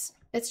it's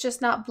just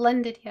not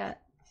blended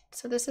yet.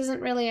 So this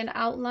isn't really an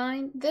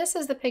outline. This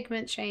is the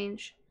pigment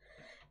change.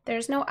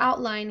 There's no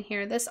outline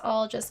here. This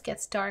all just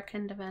gets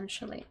darkened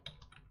eventually.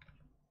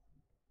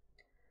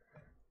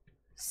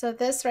 So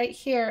this right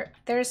here,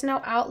 there's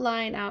no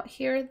outline out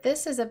here.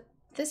 This is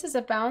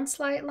a bounce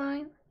light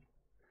line.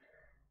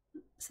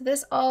 So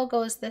this all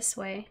goes this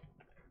way,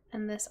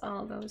 and this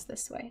all goes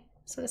this way.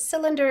 So the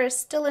cylinder is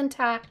still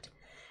intact.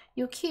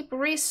 You keep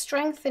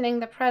re-strengthening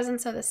the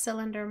presence of the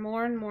cylinder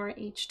more and more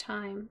each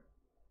time.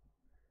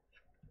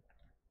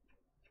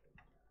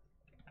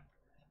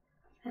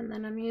 And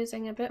then I'm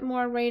using a bit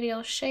more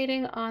radial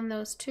shading on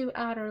those 2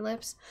 outer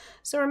lips.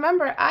 So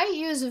remember, I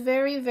use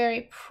very,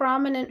 very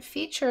prominent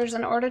features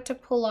in order to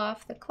pull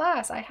off the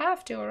class. I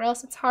have to, or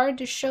else it's hard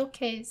to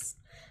showcase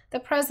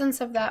the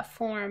presence of that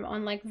form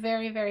on like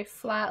very, very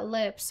flat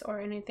lips or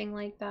anything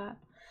like that.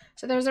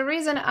 So there's a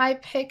reason I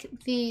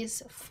pick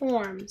these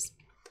forms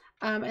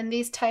and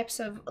these types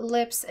of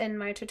lips in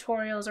my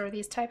tutorials, or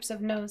these types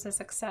of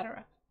noses,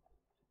 etc.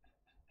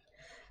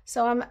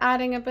 So I'm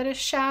adding a bit of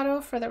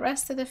shadow for the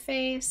rest of the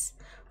face,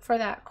 for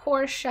that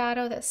core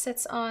shadow that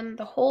sits on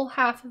the whole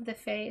half of the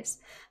face.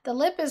 The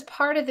lip is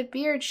part of the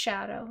beard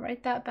shadow,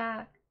 right that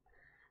back.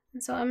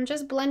 And so I'm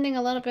just blending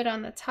a little bit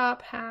on the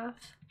top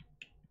half.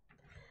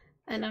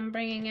 And I'm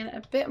bringing in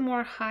a bit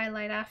more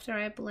highlight after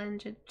I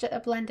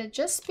blended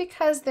just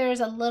because there's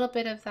a little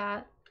bit of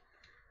that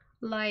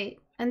light.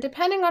 And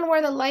depending on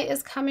where the light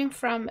is coming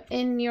from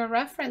in your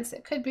reference,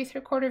 it could be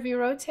 3/4 view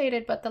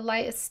rotated, but the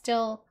light is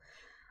still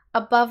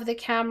above the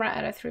camera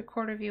at a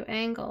 3/4 view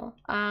angle.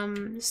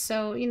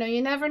 So, you know,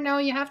 you never know.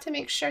 You have to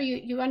make sure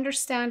you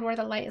understand where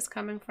the light is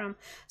coming from.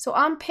 So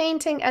I'm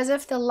painting as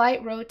if the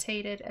light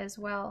rotated as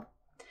well.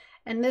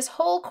 And this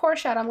whole core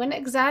shadow, I'm going to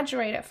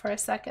exaggerate it for a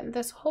second.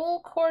 This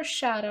whole core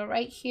shadow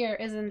right here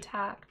is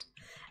intact.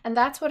 And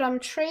that's what I'm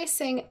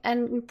tracing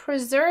and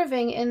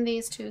preserving in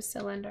these 2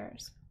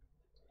 cylinders.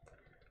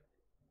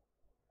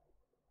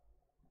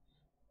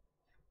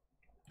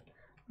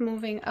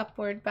 Moving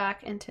upward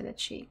back into the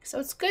cheek. So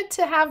it's good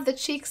to have the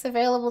cheeks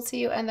available to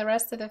you and the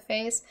rest of the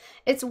face.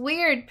 It's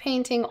weird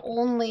painting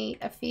only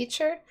a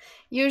feature.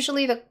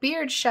 Usually the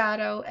beard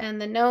shadow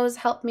and the nose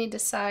help me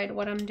decide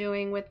what I'm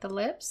doing with the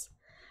lips.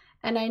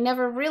 And I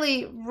never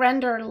really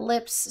render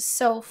lips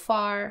so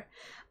far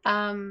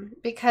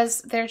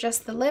because they're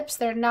just the lips.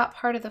 They're not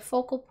part of the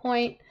focal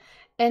point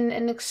in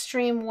an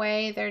extreme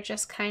way. They're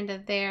just kind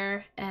of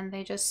there, and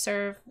they just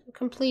serve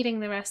completing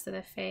the rest of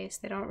the face.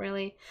 They don't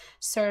really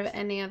serve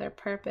any other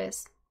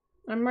purpose.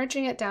 I'm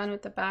merging it down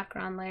with the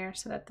background layer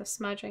so that the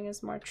smudging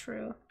is more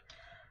true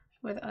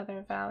with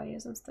other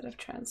values instead of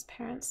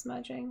transparent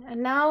smudging.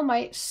 And now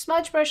my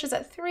smudge brush is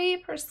at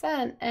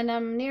 3% and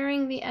I'm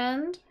nearing the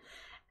end.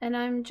 And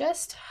I'm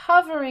just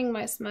hovering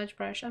my smudge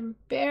brush. I'm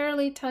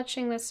barely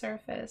touching the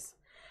surface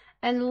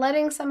and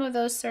letting some of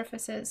those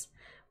surfaces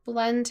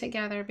blend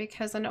together,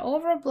 because an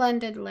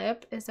over-blended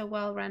lip is a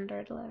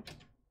well-rendered lip.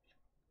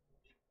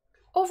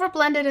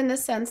 Over-blended in the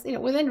sense, you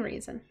know, within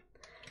reason.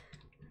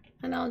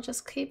 And I'll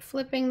just keep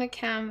flipping the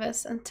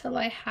canvas until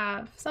I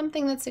have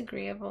something that's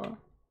agreeable.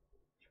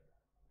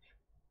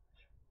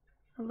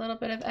 A little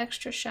bit of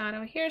extra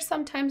shadow here.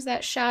 Sometimes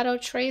that shadow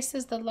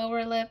traces the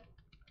lower lip.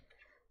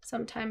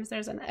 Sometimes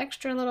there's an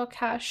extra little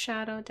cast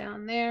shadow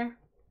down there.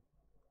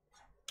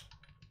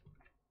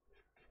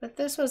 But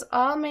this was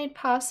all made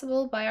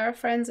possible by our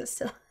friends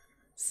at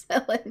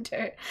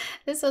Cylinder.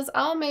 This was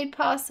all made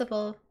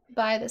possible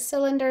by the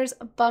cylinder's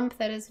bump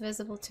that is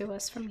visible to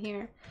us from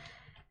here.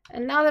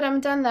 And now that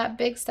I'm done that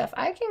big stuff,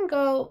 I can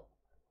go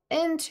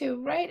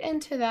right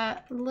into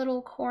that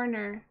little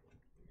corner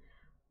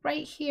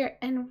right here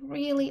and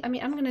really, I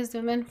mean, I'm going to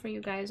zoom in for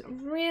you guys,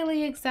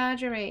 really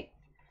exaggerate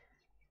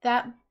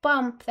that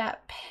bump,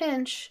 that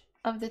pinch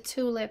of the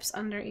 2 lips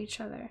under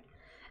each other.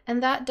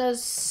 And that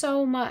does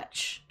so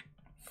much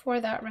for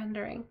that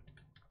rendering,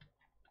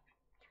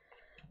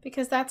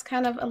 because that's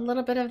kind of a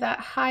little bit of that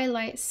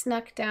highlight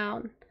snuck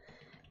down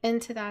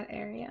into that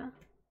area.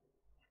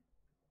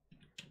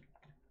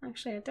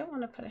 Actually, I don't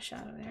want to put a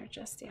shadow there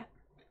just yet.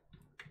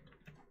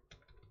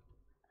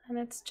 And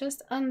it's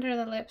just under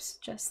the lips,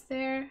 just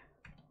there.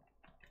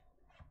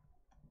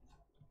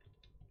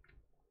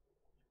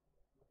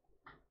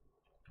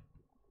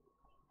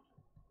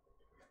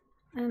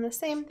 And the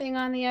same thing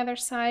on the other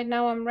side.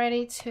 Now I'm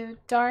ready to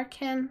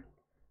darken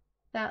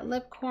that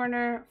lip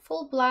corner,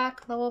 full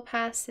black, low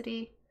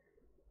opacity,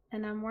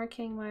 and I'm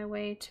working my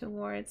way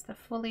towards the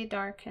fully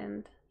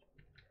darkened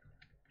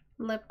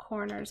lip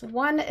corners.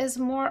 One is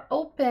more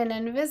open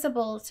and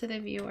visible to the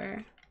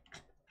viewer,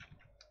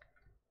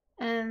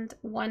 and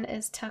one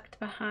is tucked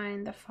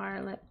behind the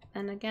far lip.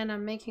 And again,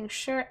 I'm making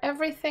sure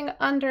everything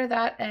under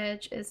that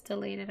edge is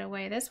deleted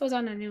away. This was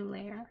on a new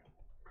layer.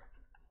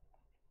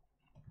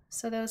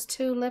 So those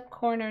two lip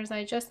corners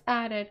I just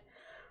added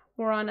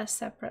were on a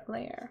separate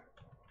layer.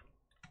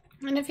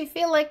 And if you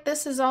feel like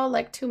this is all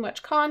like too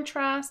much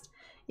contrast,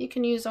 you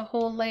can use a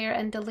whole layer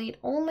and delete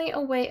only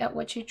away at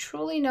what you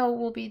truly know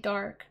will be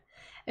dark.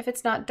 If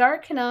it's not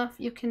dark enough,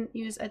 you can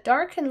use a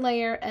darkened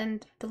layer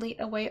and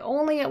delete away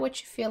only at what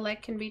you feel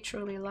like can be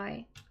truly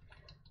light.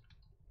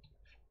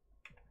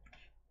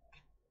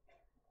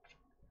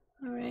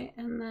 All right,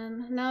 and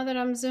then now that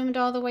I'm zoomed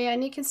all the way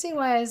in, you can see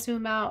why I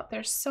zoom out.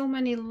 There's so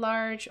many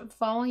large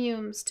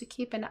volumes to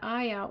keep an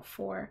eye out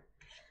for.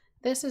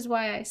 This is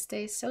why I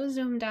stay so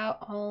zoomed out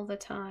all the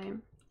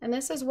time. And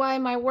this is why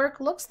my work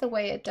looks the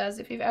way it does.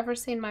 If you've ever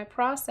seen my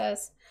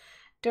process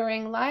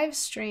during live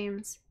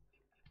streams,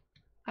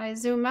 I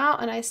zoom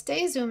out and I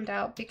stay zoomed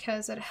out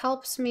because it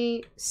helps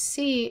me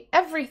see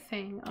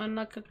everything. On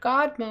like a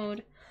God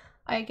mode,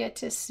 I get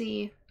to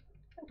see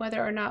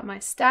whether or not my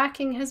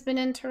stacking has been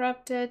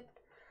interrupted,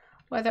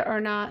 whether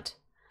or not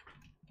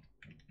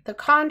the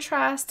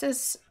contrast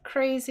is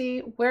crazy,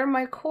 where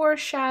my core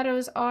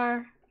shadows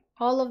are.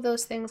 All of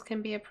those things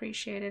can be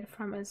appreciated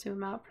from a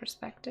zoom out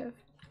perspective.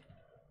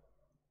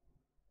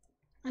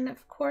 And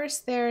of course,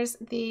 there's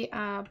the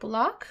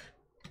block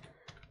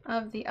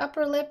of the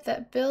upper lip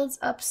that builds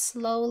up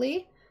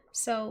slowly.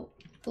 So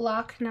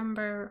block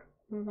number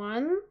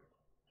 1,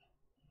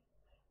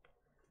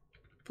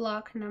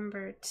 block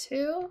number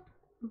 2,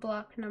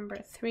 block number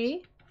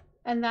 3,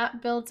 and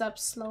that builds up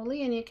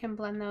slowly, and you can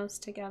blend those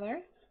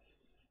together.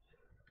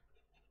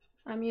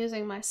 I'm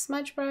using my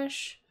smudge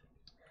brush.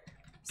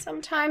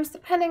 Sometimes,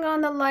 depending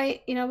on the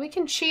light, you know, we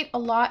can cheat a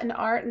lot in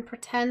art and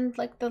pretend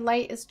like the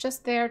light is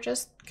just there,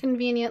 just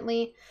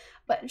conveniently,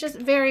 but just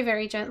very,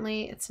 very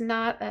gently. It's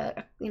not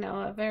a, you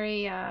know, a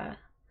very,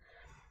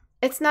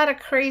 it's not a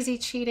crazy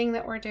cheating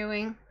that we're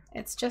doing.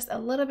 It's just a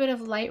little bit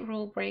of light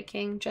rule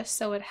breaking, just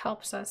so it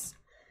helps us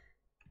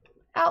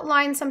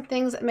outline some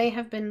things that may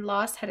have been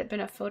lost had it been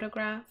a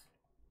photograph.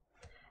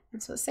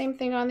 And so same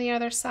thing on the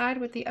other side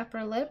with the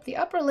upper lip. The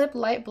upper lip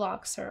light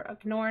blocks are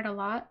ignored a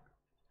lot.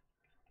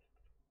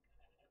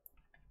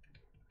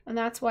 And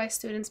that's why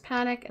students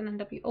panic and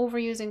end up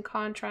overusing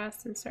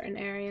contrast in certain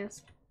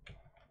areas.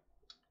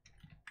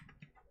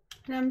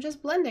 And I'm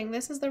just blending.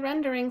 This is the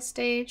rendering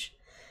stage.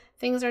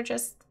 Things are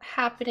just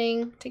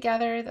happening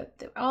together.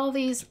 All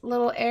these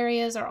little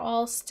areas are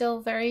all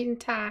still very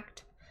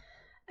intact.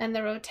 And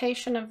the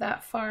rotation of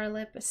that far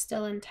lip is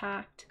still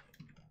intact.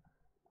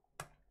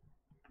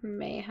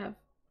 May have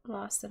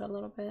lost it a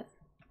little bit.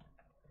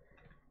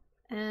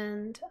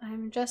 And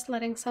I'm just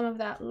letting some of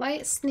that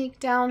light sneak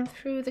down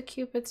through the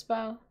Cupid's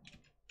bow.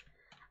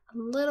 A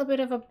little bit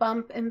of a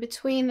bump in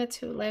between the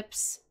two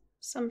lips.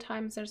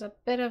 Sometimes there's a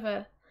bit of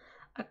a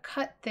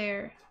cut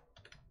there.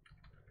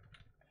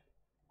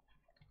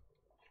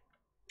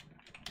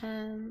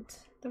 And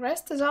the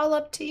rest is all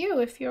up to you.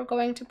 If you're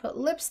going to put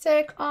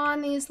lipstick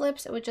on these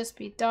lips, it would just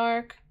be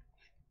dark.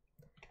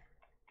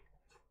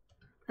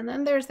 And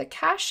then there's the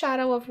cast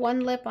shadow of one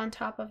lip on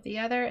top of the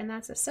other, and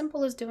that's as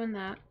simple as doing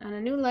that. On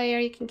a new layer,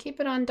 you can keep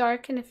it on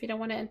darken if you don't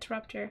want to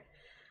interrupt your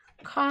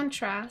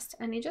contrast,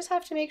 and you just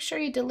have to make sure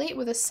you delete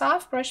with a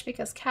soft brush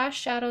because cast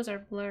shadows are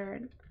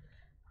blurred.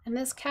 And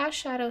this cast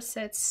shadow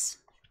sits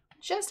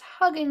just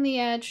hugging the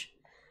edge,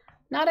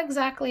 not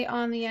exactly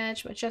on the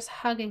edge, but just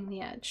hugging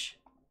the edge.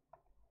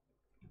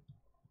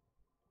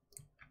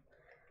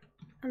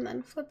 And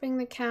then flipping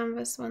the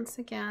canvas once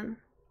again.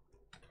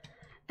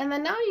 And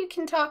then now you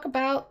can talk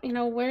about, you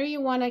know, where you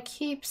want to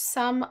keep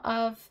some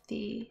of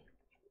the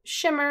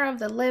shimmer of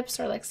the lips,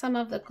 or like some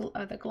of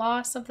the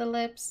gloss of the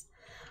lips,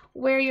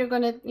 where you're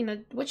going to, you know,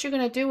 what you're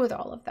going to do with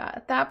all of that.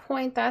 At that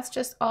point, that's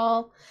just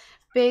all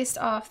based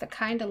off the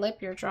kind of lip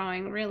you're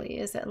drawing, really.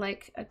 Is it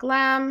like a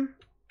glam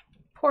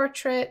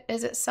portrait?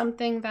 Is it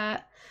something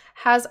that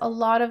has a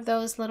lot of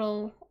those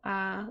little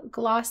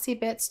glossy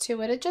bits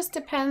to it? It just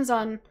depends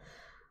on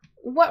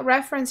what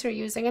reference you're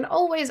using, and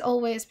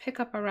always pick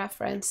up a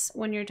reference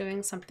when you're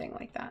doing something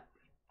like that.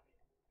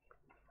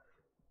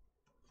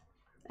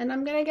 And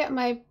I'm gonna get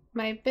my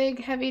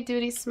big heavy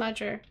duty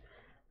smudger,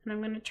 and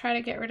I'm gonna try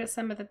to get rid of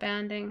some of the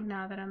banding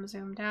now that I'm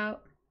zoomed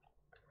out.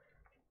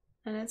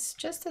 And it's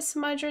just a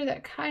smudger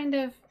that kind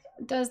of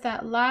does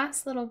that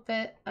last little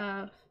bit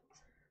of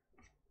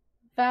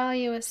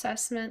value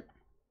assessment.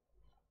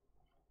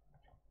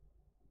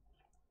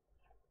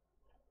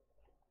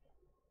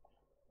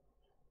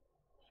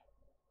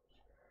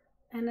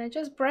 And I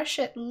just brush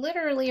it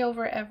literally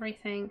over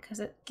everything because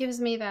it gives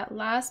me that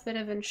last bit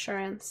of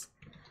insurance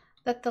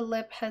that the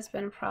lip has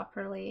been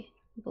properly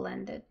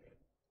blended.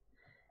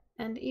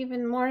 And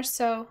even more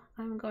so,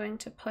 I'm going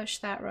to push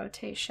that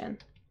rotation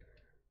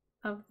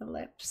of the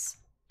lips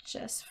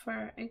just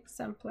for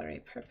exemplary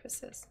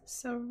purposes.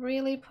 So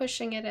really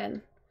pushing it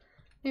in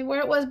mean, where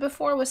it was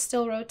before was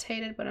still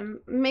rotated, but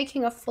I'm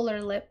making a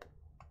fuller lip.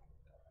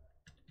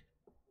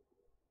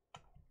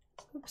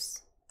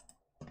 Oops.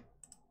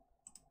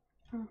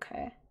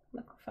 Okay,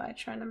 liquify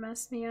trying to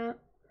mess me up.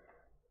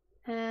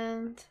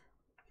 And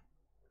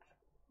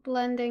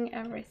blending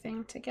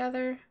everything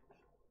together.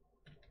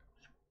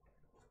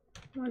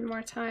 One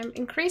more time,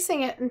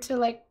 increasing it into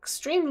like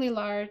extremely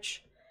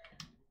large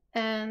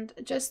and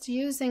just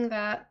using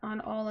that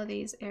on all of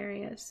these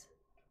areas.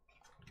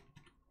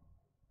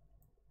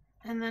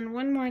 And then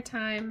one more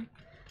time,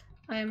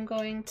 I'm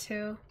going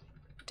to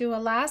do a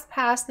last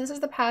pass. This is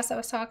the pass I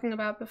was talking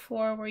about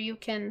before, where you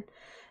can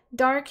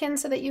darken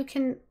so that you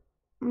can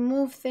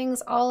move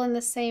things all in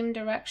the same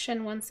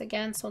direction once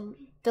again. So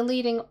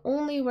deleting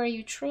only where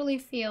you truly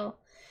feel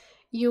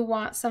you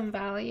want some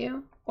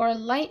value, or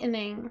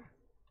lightening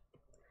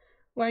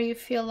where you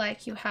feel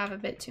like you have a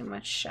bit too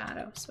much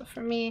shadow. So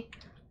for me,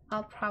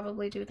 I'll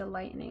probably do the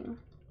lightening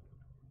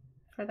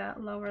for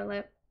that lower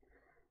lip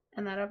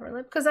and that upper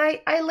lip, because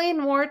I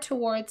lean more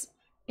towards,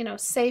 you know,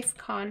 safe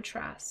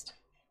contrast.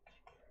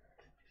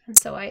 And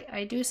so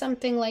I do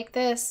something like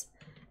this,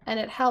 and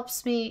it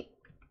helps me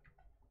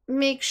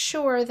make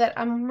sure that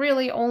I'm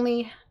really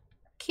only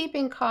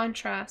keeping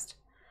contrast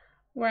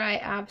where I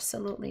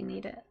absolutely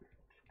need it.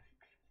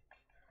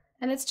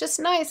 And it's just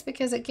nice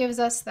because it gives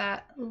us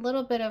that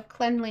little bit of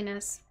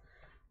cleanliness,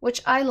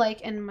 which I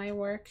like in my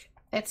work.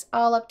 It's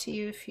all up to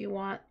you if you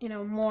want, you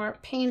know, more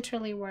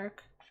painterly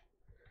work.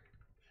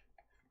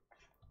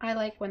 I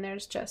like when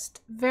there's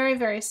just very,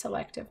 very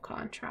selective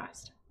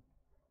contrast.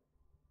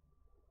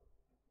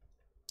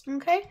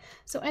 Okay,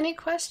 so any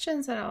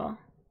questions at all?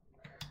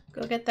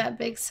 Go get that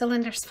big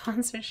cylinder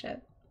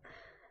sponsorship.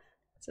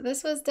 So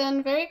this was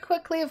done very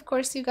quickly. Of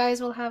course, you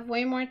guys will have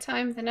way more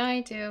time than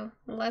I do,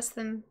 less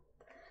than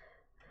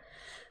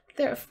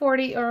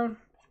 40 or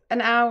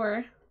an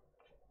hour.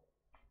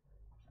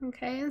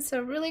 Okay, and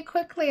so really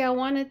quickly, I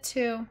wanted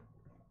to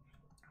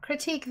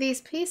critique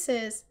these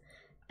pieces,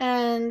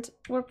 and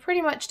we're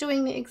pretty much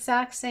doing the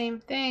exact same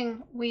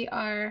thing. We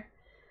are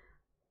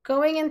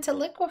going into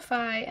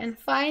liquify and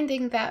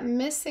finding that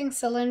missing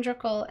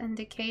cylindrical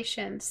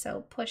indication.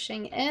 So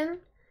pushing in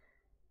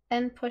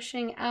and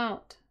pushing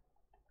out.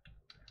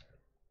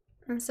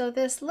 And so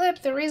this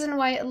lip, the reason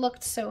why it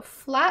looked so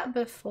flat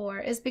before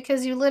is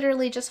because you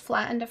literally just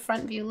flattened a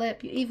front view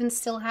lip. You even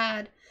still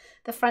had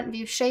the front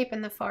view shape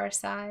in the far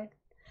side.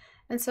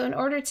 And so in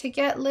order to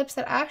get lips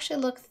that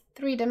actually look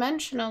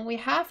three-dimensional, we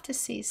have to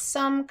see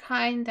some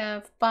kind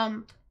of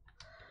bump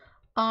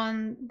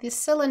on the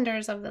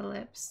cylinders of the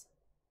lips.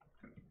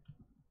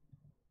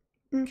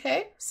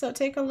 Okay, so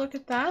take a look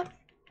at that.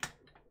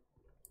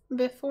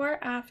 Before,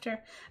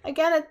 after.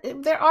 Again,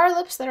 there are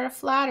lips that are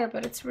flatter,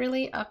 but it's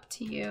really up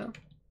to you.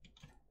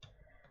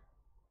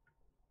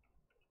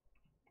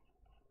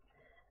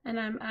 And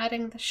I'm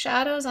adding the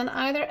shadows on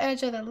either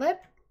edge of the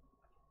lip.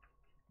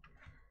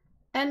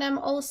 And I'm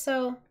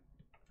also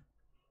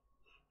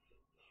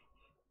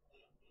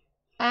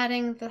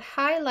adding the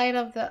highlight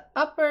of the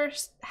upper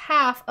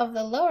half of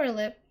the lower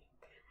lip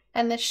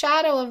and the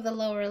shadow of the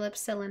lower lip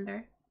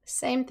cylinder.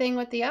 Same thing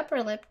with the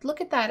upper lip.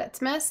 Look at that,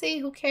 it's messy,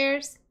 who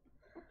cares?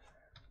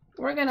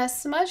 We're gonna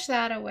smudge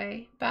that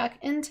away back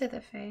into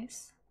the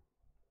face.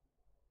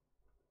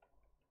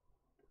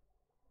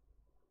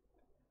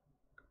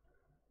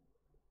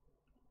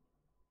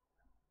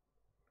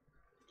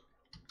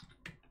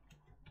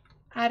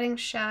 Adding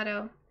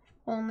shadow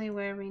only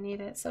where we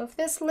need it. So if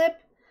this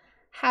lip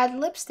had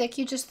lipstick,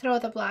 you just throw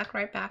the black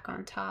right back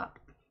on top.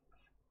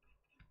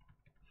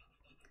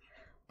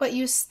 But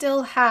you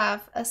still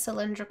have a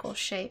cylindrical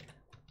shape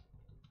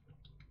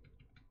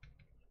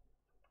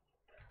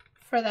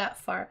for that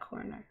far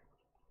corner.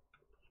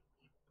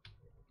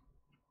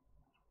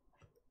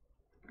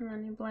 And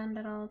then you blend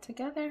it all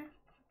together.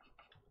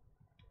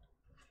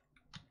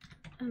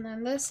 And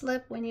then this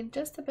lip, we need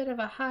just a bit of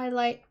a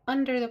highlight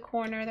under the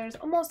corner. There's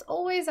almost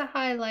always a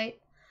highlight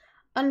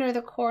under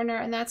the corner,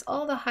 and that's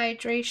all the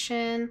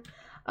hydration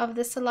of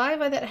the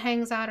saliva that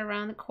hangs out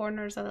around the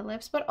corners of the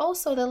lips, but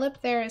also the lip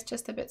there is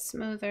just a bit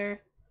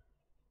smoother.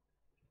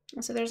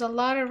 And so there's a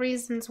lot of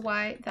reasons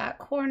why that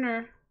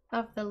corner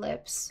of the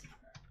lips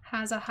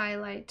has a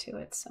highlight to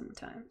it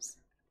sometimes.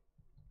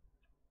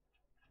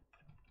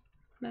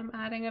 And I'm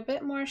adding a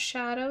bit more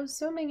shadow,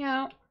 zooming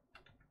out,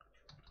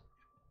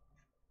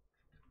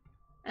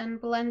 and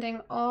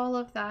blending all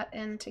of that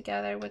in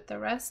together with the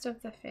rest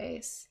of the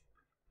face.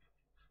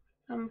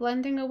 I'm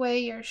blending away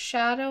your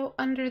shadow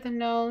under the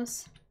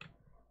nose,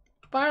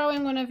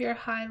 borrowing one of your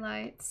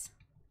highlights,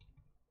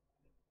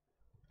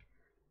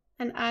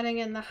 and adding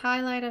in the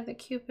highlight of the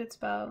Cupid's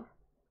bow.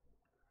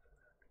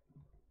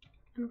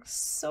 I'm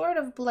sort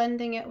of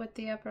blending it with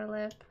the upper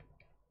lip,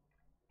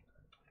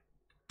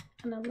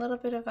 and a little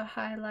bit of a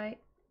highlight,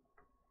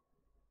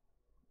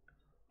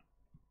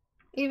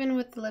 even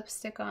with the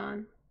lipstick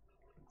on,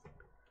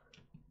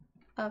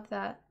 of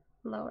that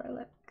lower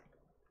lip.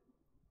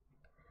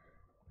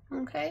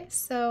 Okay,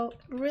 so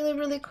really,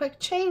 really quick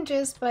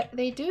changes, but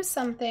they do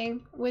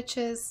something, which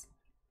is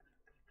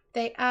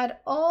they add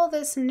all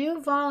this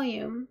new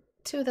volume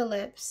to the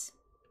lips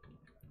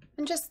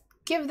and just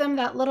give them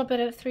that little bit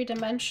of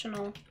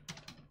three-dimensional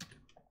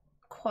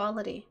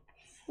quality,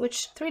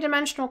 which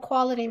three-dimensional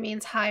quality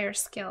means higher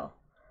skill.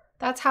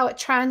 That's how it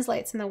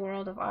translates in the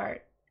world of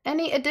art.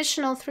 Any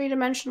additional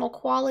three-dimensional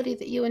quality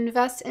that you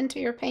invest into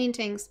your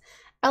paintings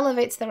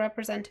elevates the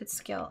represented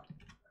skill.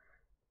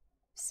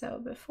 So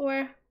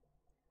before,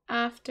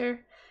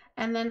 after,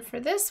 and then for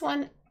this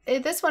one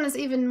is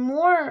even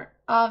more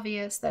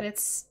obvious that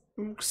it's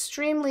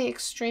extremely,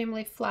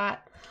 extremely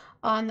flat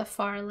on the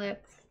far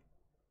lip.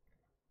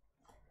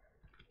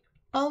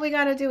 All we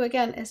got to do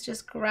again is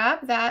just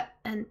grab that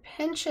and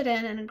pinch it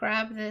in and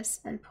grab this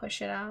and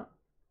push it out.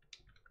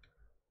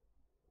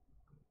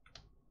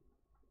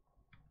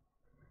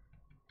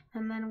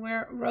 And then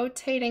we're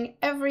rotating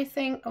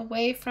everything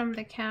away from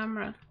the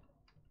camera.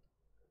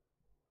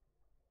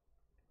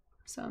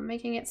 So I'm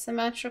making it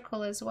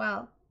symmetrical as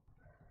well.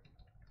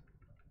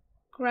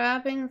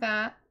 Grabbing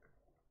that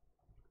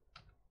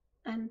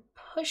and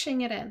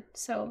pushing it in.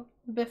 So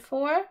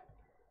before,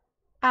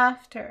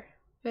 after,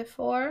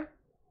 before,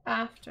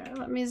 after.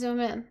 Let me zoom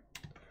in.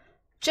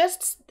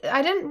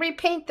 I didn't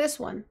repaint this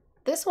one.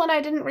 This one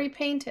I didn't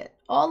repaint it.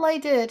 All I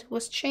did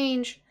was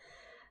change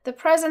the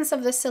presence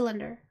of the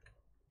cylinder.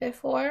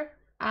 Before,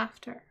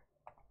 after.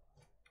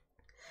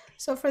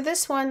 So for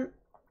this one,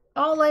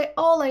 all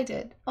I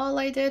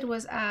did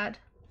was add.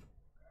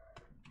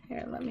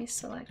 Here, let me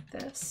select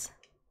this.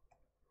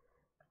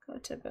 Go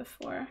to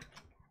before,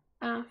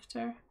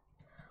 after.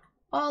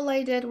 All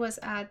I did was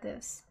add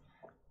this.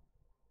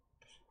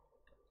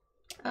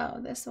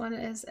 Oh, this one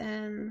is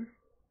in,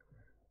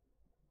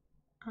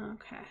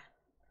 okay,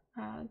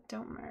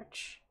 don't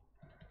merge.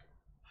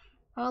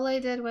 All I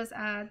did was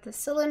add the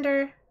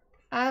cylinder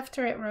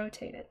after it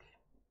rotated.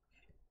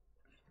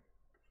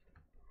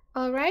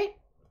 All right,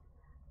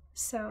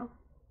 so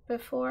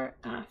before,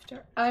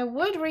 after. I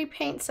would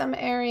repaint some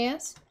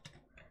areas,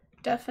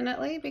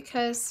 definitely,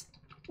 because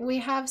we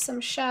have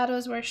some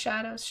shadows where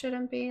shadows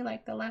shouldn't be,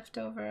 like the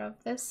leftover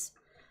of this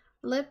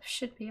lip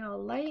should be all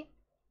light.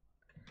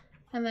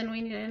 And then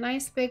we need a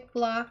nice big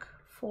block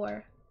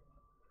for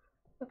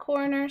the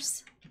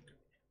corners.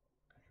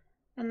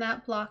 And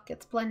that block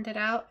gets blended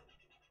out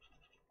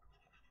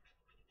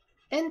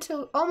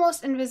into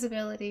almost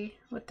invisibility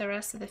with the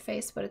rest of the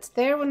face, but it's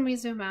there when we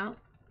zoom out.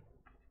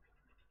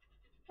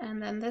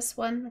 And then this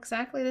one,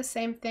 exactly the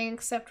same thing,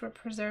 except we're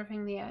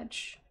preserving the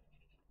edge.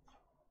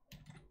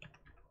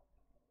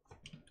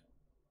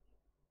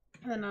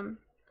 And then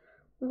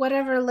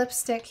whatever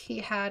lipstick he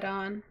had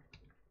on,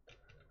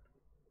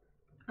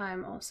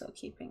 I'm also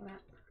keeping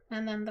that.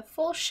 And then the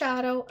full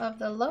shadow of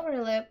the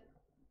lower lip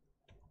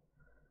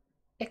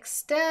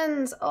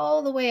extends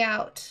all the way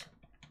out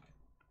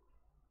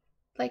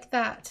like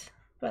that,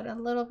 but a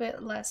little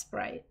bit less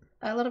bright,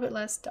 a little bit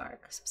less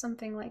dark, so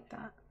something like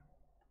that.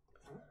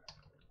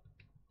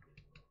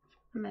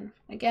 And then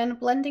again,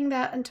 blending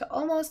that into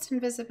almost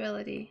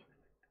invisibility.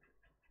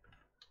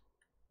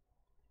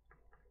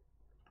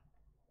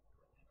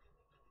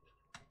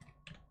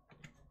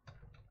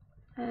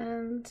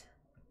 And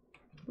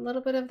a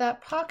little bit of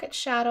that pocket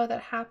shadow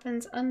that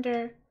happens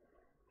under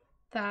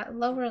that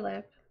lower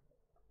lip.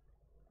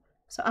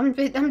 So I'm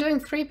doing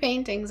 3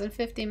 paintings in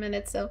 50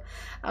 minutes, so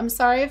I'm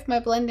sorry if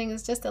my blending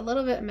is just a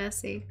little bit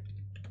messy.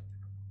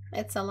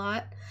 It's a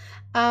lot.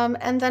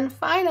 And then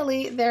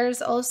finally,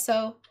 there's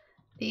also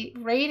the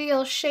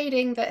radial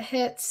shading that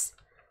hits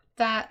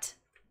that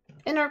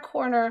inner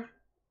corner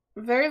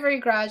very, very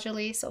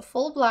gradually. So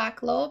full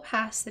black, low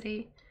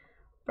opacity,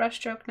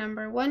 brushstroke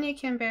number 1, you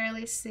can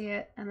barely see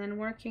it, and then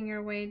working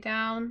your way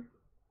down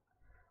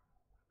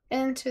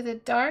into the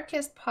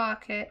darkest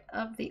pocket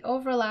of the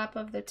overlap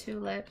of the 2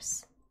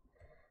 lips,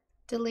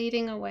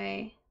 deleting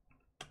away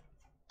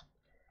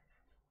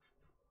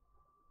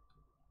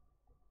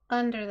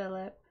under the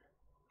lip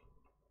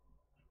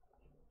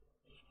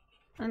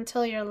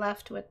until you're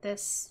left with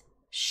this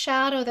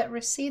shadow that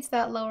recedes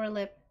that lower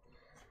lip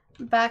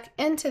back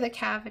into the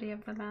cavity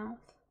of the mouth.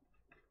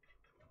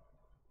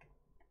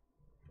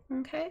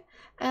 Okay,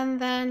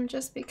 and then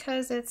just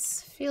because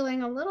it's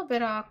feeling a little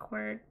bit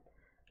awkward,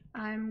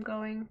 I'm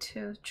going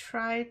to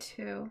try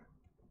to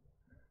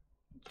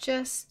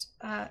just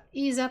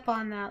ease up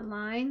on that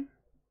line.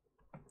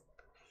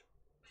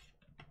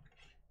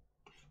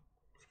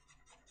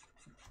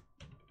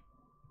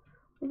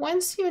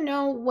 Once you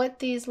know what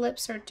these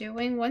lips are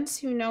doing,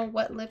 once you know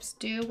what lips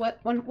do,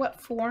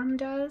 what form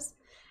does,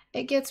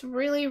 it gets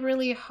really,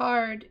 really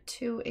hard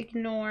to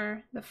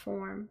ignore the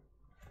form.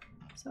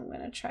 So I'm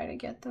going to try to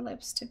get the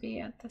lips to be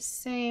at the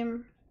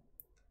same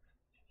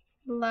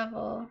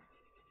level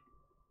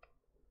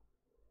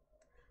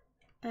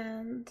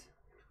and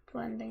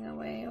blending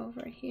away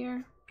over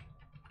here.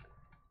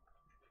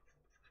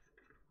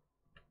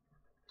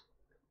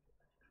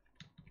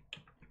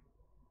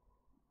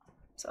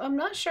 So I'm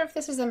not sure if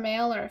this is a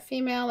male or a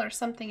female or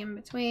something in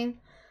between.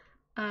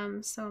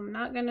 So I'm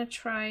not going to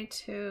try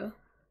to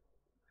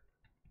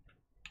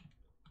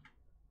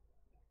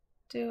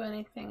do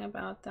anything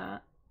about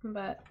that,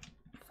 but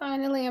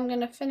Finally, I'm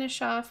going to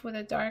finish off with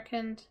a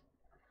darkened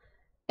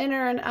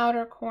inner and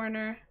outer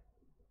corner.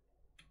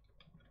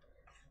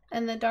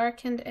 And the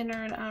darkened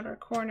inner and outer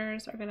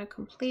corners are going to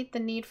complete the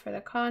need for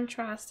the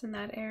contrast in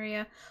that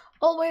area.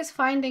 Always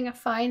finding a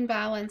fine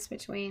balance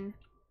between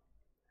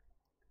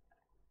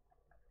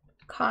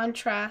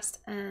contrast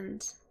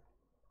and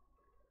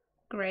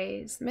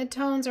grays.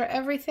 Midtones are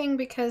everything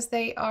because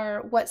they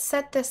are what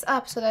set this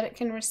up so that it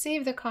can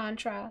receive the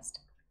contrast.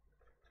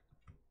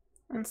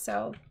 And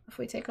so if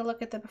we take a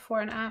look at the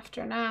before and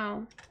after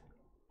now,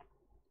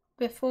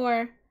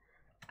 before,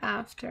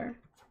 after.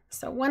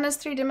 So one is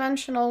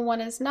three-dimensional,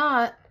 one is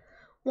not.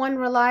 One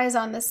relies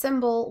on the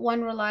symbol,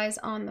 one relies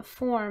on the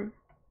form.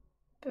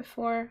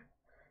 Before,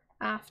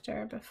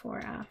 after, before,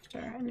 after.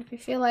 And if you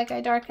feel like I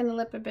darken the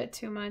lip a bit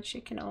too much,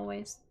 you can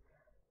always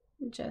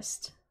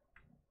just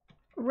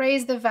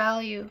raise the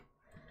value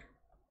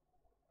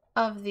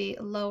of the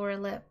lower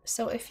lip.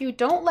 So if you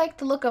don't like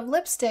the look of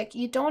lipstick,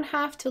 you don't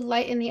have to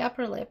lighten the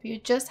upper lip. You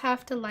just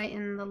have to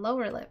lighten the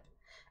lower lip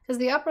because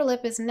the upper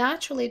lip is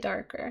naturally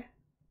darker.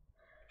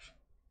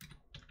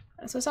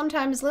 So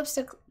sometimes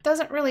lipstick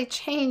doesn't really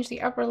change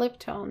the upper lip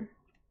tone.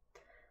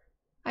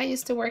 I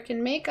used to work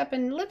in makeup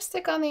and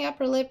lipstick on the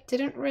upper lip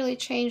didn't really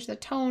change the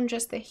tone,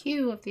 just the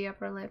hue of the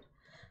upper lip.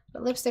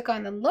 But lipstick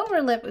on the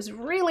lower lip is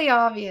really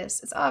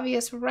obvious. It's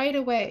obvious right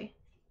away.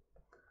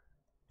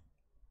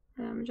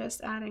 And I'm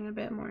just adding a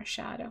bit more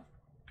shadow.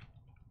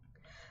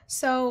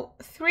 So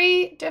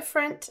 3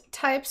 different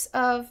types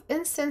of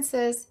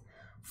instances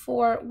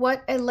for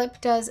what a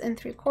lip does in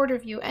 3/4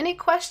 view. Any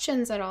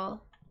questions at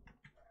all?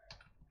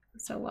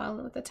 So while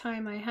with the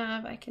time I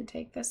have, I can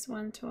take this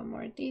one to a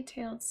more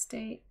detailed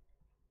state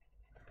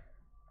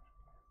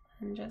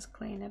and just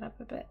clean it up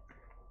a bit.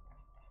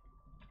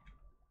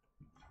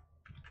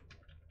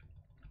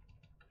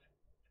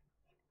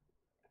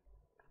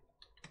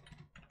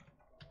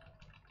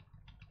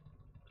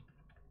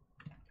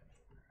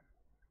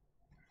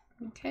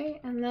 Okay,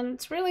 and then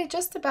it's really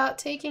just about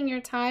taking your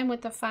time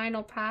with the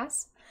final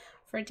pass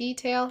for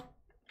detail.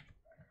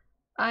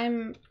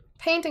 I'm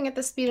painting at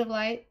the speed of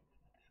light,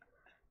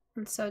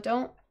 and so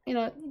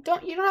you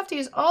don't have to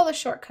use all the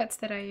shortcuts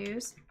that I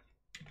use.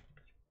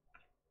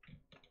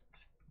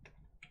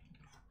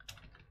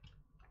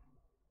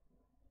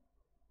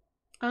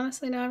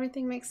 Honestly, now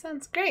everything makes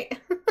sense. Great.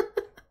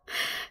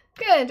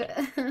 Good.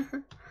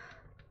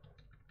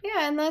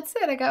 Yeah, and that's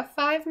it. I got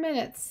 5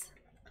 minutes.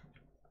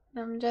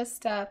 I'm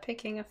just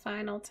picking a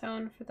final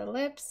tone for the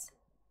lips.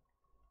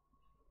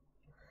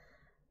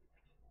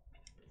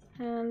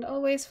 And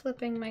always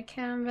flipping my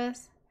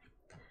canvas.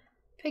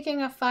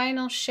 Picking a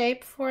final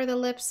shape for the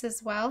lips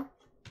as well.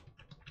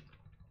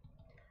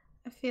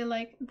 I feel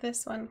like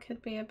this one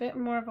could be a bit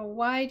more of a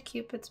wide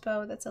Cupid's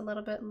bow that's a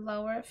little bit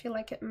lower. I feel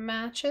like it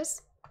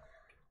matches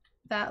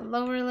that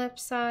lower lip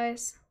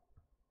size.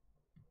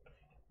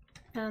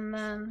 And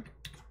then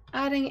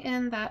adding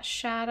in that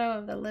shadow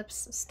of the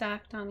lips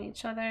stacked on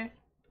each other.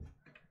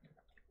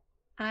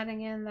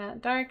 Adding in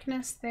that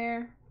darkness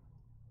there.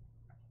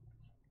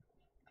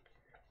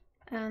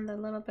 And a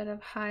little bit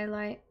of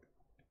highlight.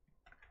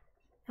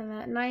 And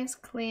that nice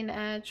clean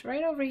edge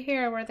right over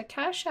here where the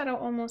cast shadow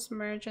almost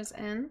merges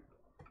in.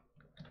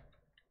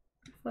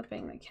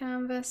 Flipping the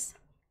canvas.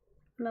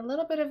 And a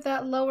little bit of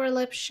that lower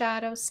lip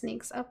shadow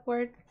sneaks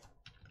upward.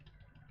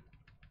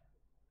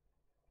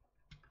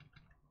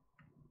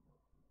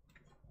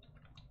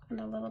 And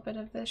a little bit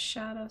of this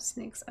shadow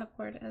sneaks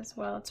upward as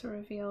well to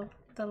reveal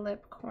the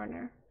lip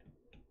corner.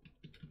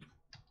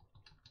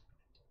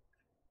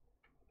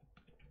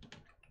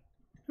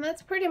 And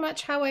that's pretty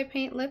much how I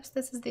paint lips.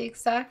 This is the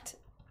exact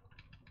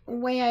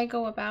way I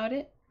go about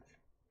it.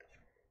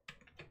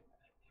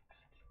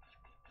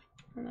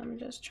 And I'm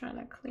just trying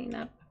to clean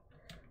up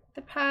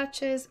the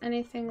patches,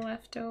 anything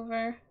left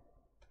over.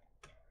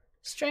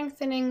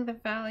 Strengthening the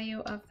value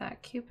of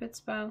that Cupid's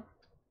bow.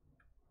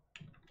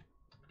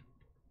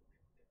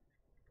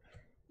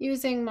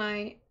 Using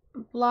my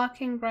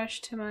blocking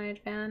brush to my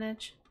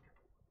advantage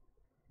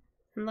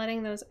and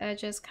letting those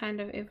edges kind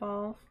of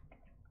evolve.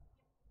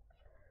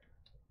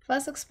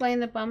 Let's explain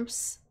the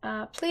bumps.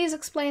 Please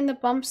explain the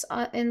bumps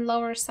in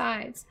lower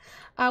sides.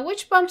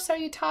 Which bumps are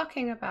you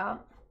talking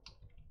about?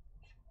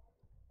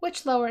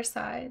 Which lower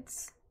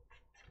sides?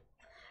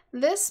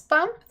 This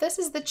bump, this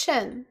is the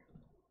chin.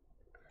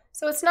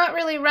 So it's not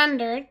really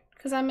rendered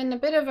because I'm in a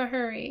bit of a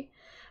hurry,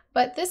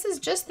 but this is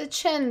just the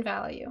chin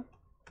value.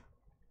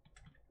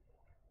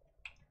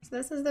 So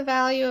this is the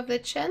value of the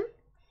chin.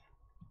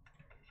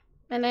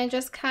 And I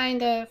just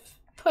kind of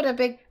put a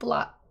big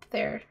blot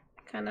there,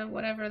 kind of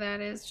whatever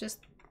that is, just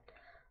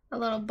a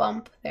little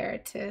bump there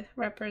to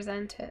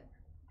represent it.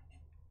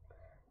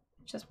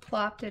 Just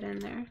plopped it in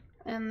there.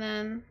 And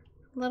then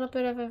a little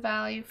bit of a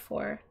value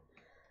for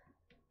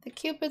the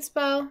Cupid's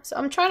bow. So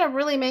I'm trying to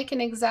really make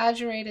an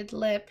exaggerated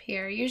lip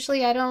here.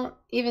 Usually I don't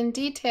even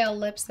detail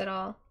lips at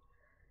all.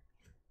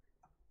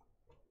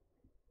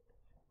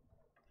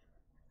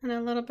 And a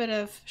little bit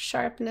of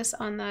sharpness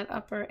on that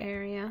upper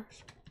area.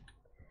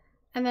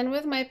 And then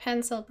with my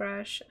pencil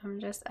brush, I'm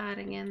just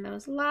adding in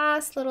those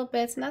last little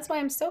bits. And that's why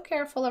I'm so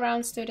careful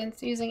around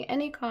students using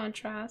any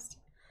contrast.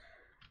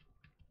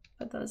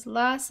 But those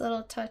last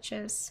little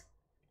touches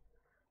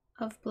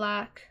of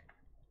black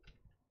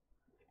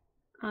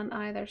on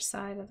either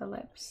side of the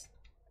lips.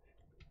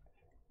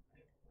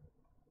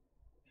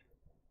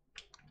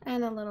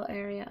 And a little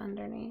area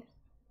underneath.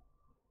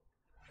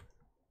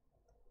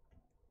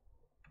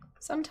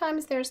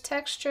 Sometimes there's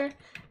texture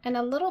and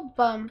a little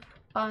bump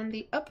on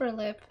the upper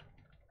lip,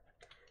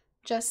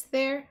 just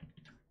there,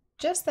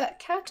 just that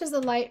catches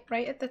the light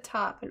right at the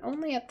top and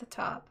only at the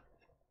top.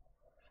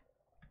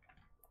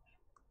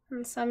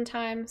 And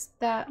sometimes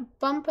that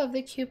bump of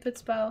the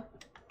Cupid's bow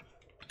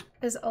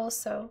is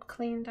also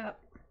cleaned up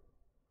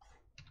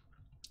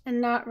and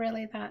not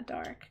really that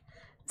dark.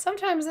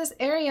 Sometimes this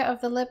area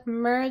of the lip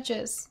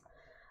merges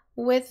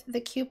with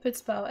the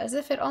Cupid's bow as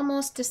if it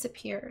almost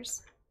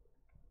disappears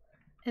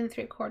in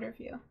 3/4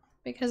 view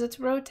because it's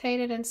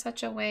rotated in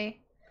such a way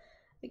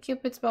the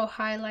Cupid's bow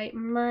highlight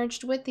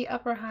merged with the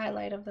upper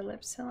highlight of the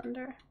lip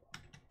cylinder.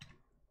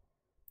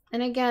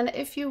 And again,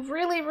 if you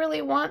really,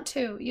 really want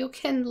to, you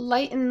can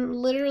lighten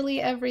literally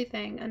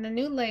everything on a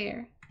new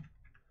layer.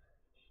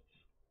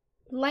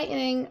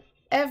 Lightening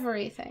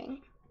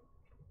everything.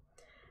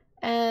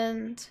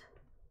 And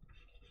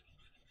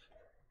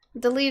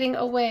deleting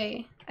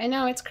away. I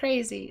know it's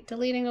crazy.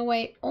 Deleting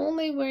away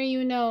only where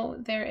you know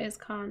there is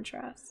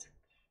contrast.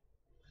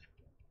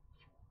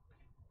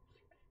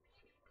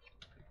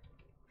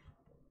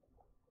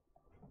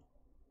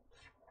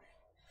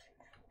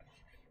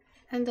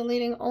 And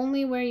deleting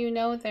only where you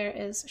know there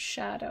is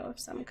shadow of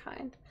some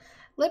kind.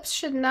 Lips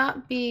should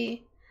not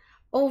be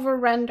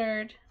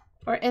over-rendered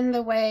or in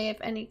the way of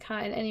any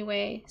kind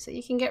anyway. So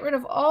you can get rid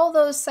of all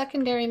those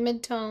secondary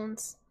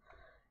midtones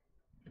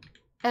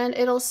and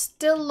it'll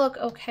still look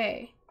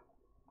okay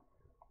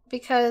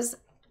because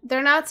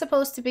they're not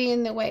supposed to be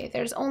in the way.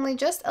 There's only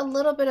just a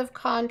little bit of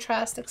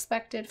contrast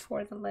expected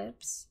for the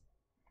lips.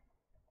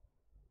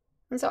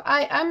 And so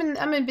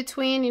I'm in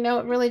between, you know,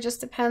 it really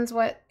just depends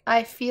what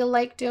I feel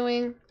like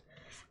doing.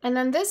 And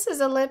then this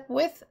is a lip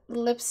with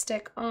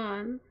lipstick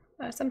on.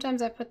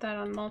 Sometimes I put that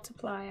on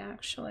multiply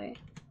actually.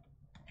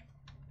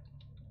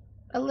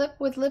 A lip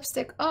with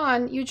lipstick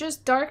on, you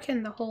just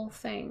darken the whole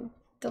thing,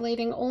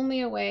 deleting only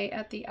away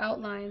at the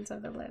outlines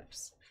of the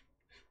lips.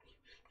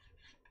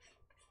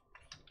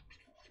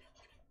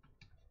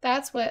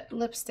 That's what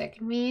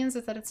lipstick means,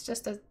 is that it's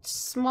just a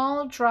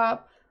small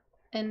drop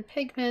in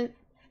pigment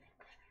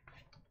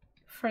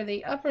for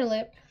the upper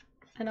lip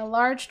and a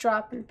large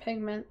drop in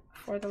pigment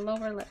for the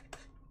lower lip.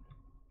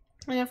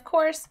 And of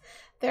course,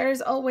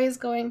 there's always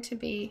going to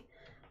be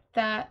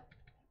that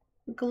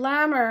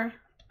glamour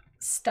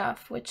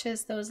stuff, which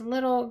is those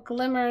little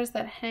glimmers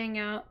that hang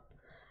out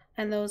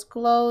and those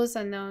glows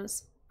and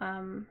those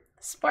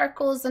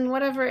sparkles and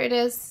whatever it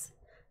is,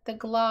 the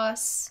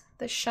gloss,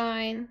 the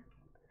shine,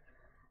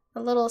 the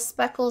little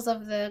speckles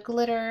of the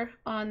glitter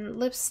on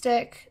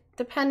lipstick,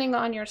 depending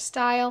on your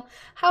style,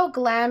 how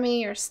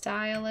glammy your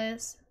style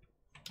is.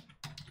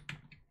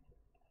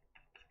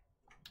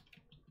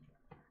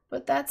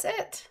 But that's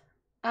it.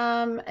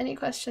 Any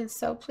questions?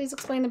 So please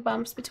explain the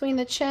bumps between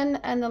the chin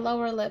and the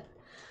lower lip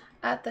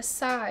at the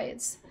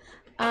sides.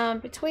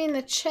 Between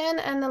the chin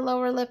and the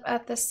lower lip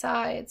at the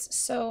sides.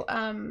 So,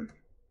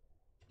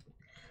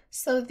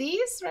 so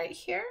these right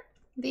here,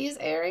 these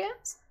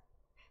areas.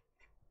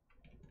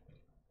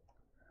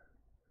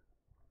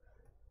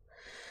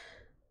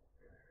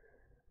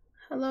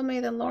 Hello, may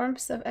the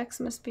warmth of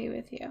Xmas be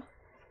with you.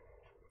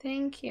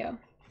 Thank you.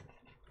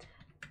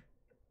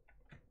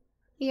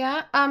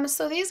 Yeah,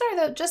 so these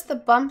are just the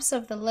bumps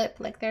of the lip,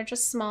 like they're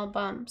just small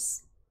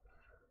bumps.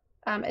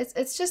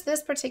 It's just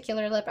this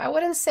particular lip. I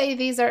wouldn't say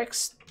these are,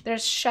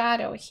 there's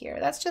shadow here.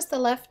 That's just the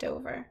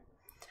leftover.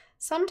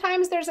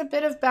 Sometimes there's a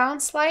bit of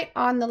bounce light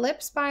on the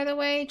lips, by the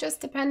way,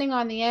 just depending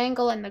on the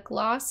angle and the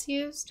gloss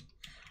used.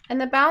 And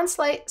the bounce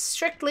light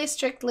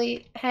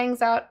strictly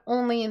hangs out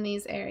only in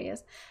these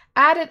areas.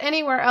 Add it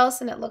anywhere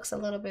else and it looks a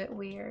little bit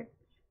weird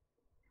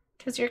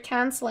because you're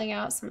canceling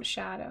out some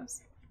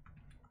shadows.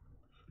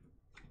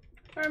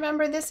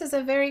 Remember, this is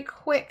a very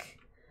quick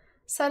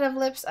set of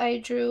lips I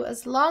drew.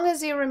 As long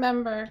as you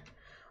remember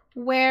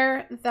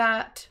where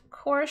that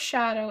core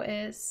shadow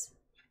is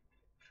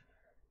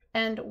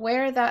and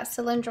where that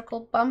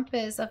cylindrical bump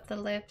is of the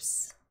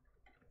lips,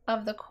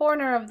 of the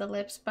corner of the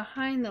lips,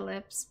 behind the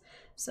lips.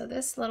 So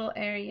this little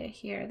area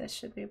here, this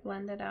should be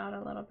blended out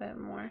a little bit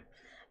more.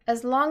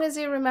 As long as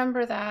you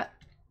remember that,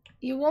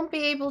 you won't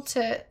be able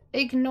to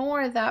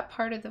ignore that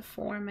part of the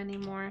form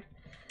anymore.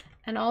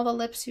 And all the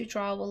lips you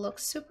draw will look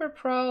super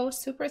pro,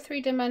 super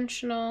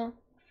three-dimensional.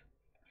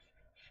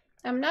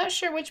 I'm not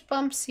sure which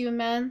bumps you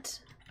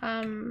meant.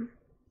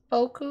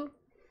 Boku.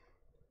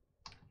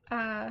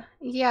 Yeah,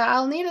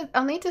 I'll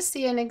need to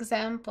see an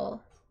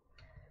example.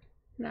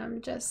 And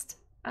I'm just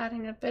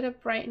adding a bit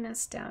of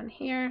brightness down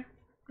here.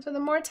 So the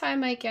more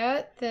time I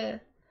get, the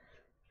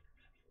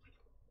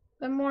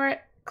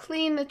more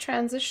clean the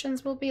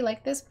transitions will be.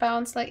 Like this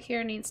bounce light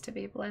here needs to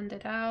be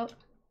blended out.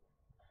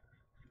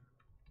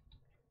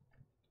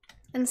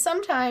 And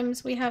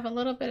sometimes we have a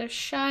little bit of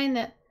shine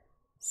that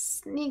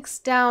sneaks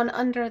down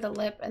under the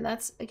lip, and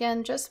that's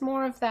again just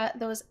more of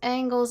those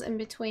angles in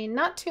between.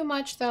 Not too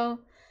much though,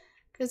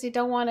 because you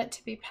don't want it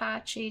to be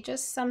patchy,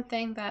 just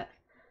something that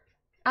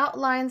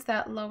outlines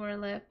that lower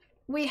lip.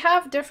 We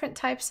have different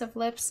types of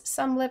lips.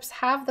 Some lips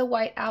have the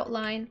white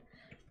outline.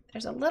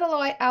 There's a little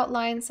white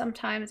outline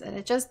sometimes, and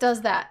it just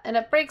does that, and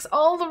it breaks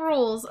all the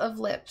rules of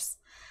lips.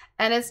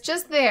 And it's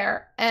just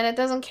there, and it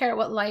doesn't care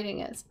what lighting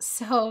is.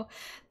 So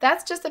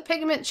that's just a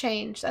pigment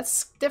change.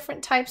 That's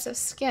different types of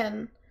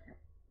skin.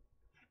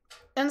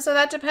 And so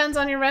that depends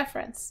on your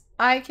reference.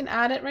 I can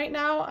add it right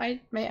now.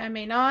 I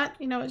may not.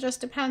 You know, it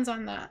just depends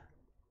on that.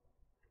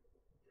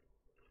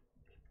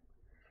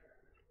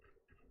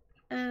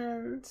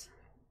 And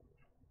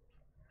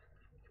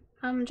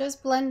I'm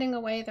just blending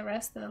away the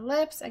rest of the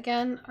lips.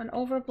 Again, an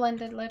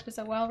over-blended lip is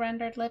a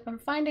well-rendered lip. I'm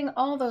finding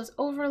all those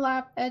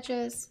overlap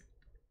edges.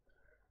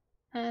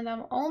 And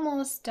I'm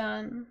almost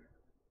done.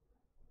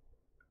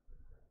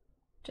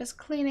 Just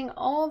cleaning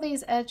all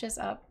these edges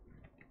up.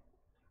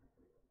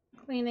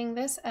 Cleaning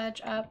this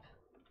edge up.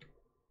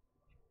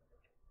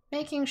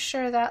 Making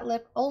sure that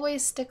lip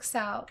always sticks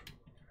out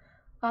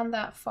on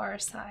that far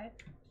side.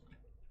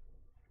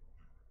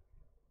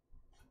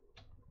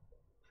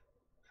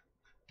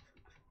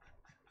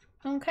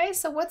 Okay,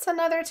 so what's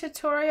another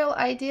tutorial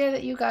idea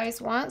that you guys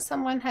want?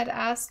 Someone had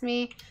asked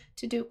me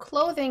to do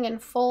clothing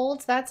and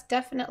folds. That's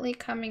definitely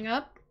coming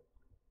up.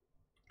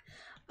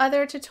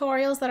 Other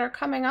tutorials that are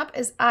coming up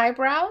is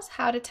eyebrows,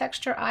 how to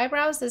texture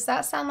eyebrows. Does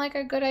that sound like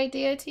a good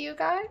idea to you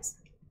guys?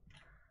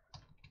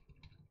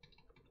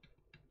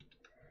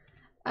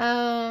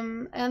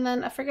 And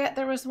then I forget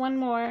there was one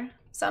more.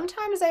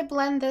 Sometimes I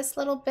blend this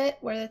little bit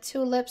where the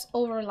two lips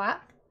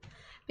overlap,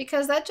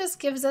 because that just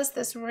gives us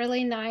this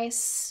really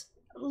nice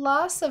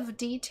loss of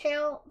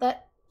detail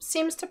that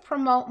seems to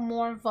promote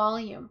more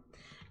volume.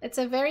 It's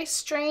a very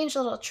strange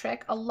little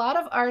trick. A lot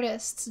of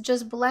artists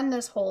just blend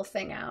this whole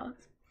thing out.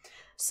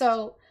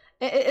 So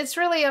it's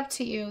really up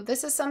to you.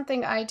 This is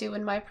something I do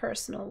in my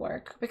personal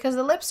work because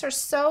the lips are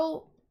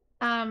so,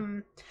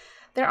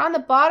 they're on the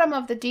bottom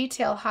of the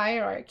detail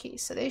hierarchy,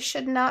 so they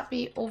should not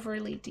be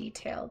overly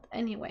detailed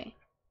anyway.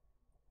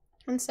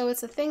 And so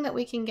it's a thing that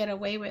we can get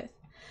away with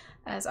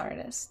as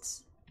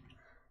artists.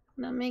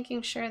 And I'm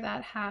making sure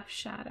that half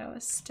shadow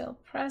is still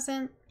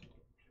present,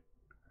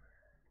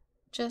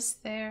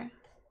 just there.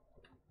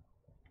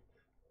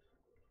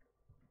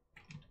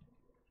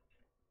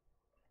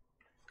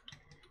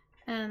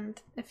 And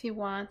if you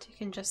want, you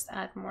can just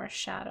add more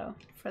shadow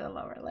for the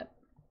lower lip.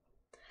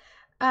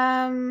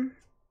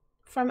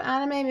 From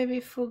anime, maybe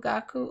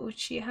Fugaku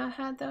Uchiha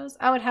had those.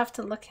 I would have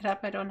to look it up.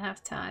 I don't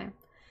have time.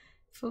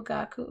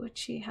 Fugaku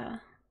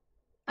Uchiha.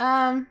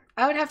 I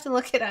would have to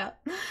look it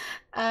up.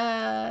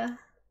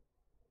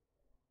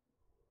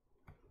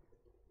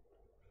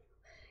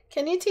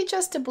 Can you teach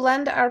us to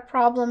blend our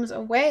problems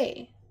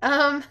away?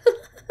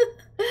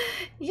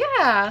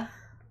 Yeah,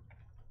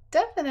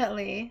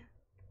 definitely.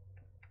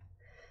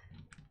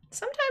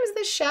 Sometimes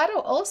the shadow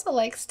also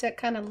likes to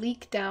kind of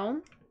leak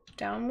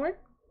downward.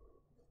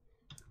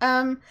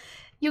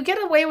 You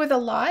get away with a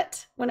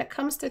lot when it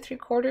comes to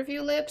 3/4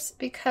 view lips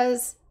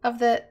because of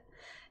the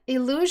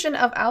illusion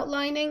of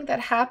outlining that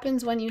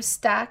happens when you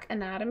stack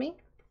anatomy.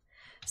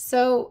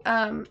 So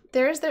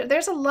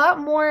there's a lot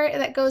more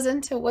that goes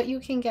into what you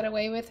can get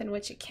away with and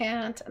what you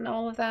can't and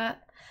all of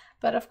that.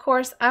 But of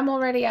course, I'm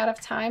already out of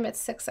time. It's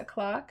 6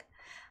 o'clock.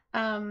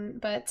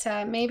 But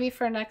maybe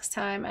for next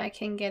time I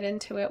can get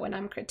into it when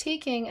I'm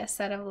critiquing a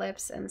set of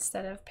lips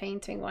instead of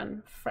painting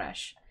one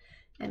fresh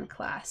in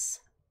class.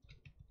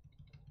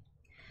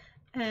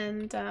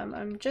 And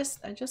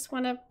I just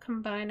want to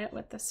combine it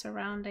with the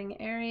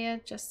surrounding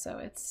area just so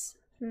it's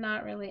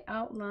not really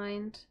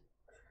outlined.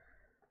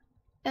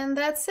 And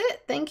that's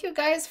it. Thank you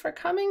guys for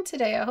coming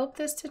today. I hope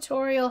this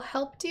tutorial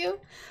helped you.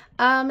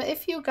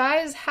 If you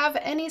guys have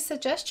any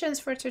suggestions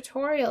for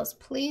tutorials,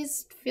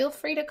 please feel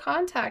free to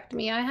contact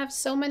me. I have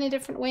so many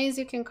different ways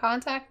you can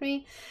contact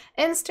me.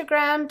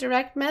 Instagram,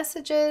 direct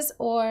messages,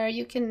 or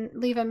you can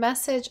leave a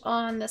message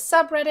on the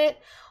subreddit,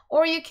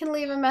 or you can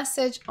leave a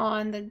message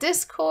on the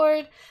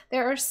Discord.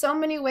 There are so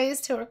many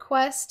ways to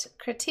request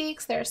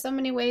critiques. There are so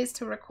many ways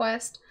to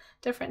request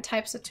different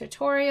types of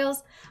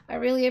tutorials. I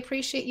really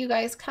appreciate you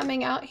guys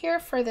coming out here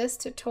for this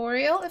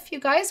tutorial. If you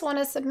guys want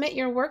to submit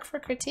your work for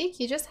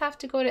critique, you just have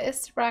to go to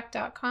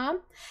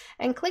istebrak.com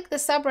and click the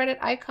subreddit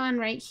icon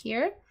right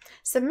here.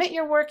 Submit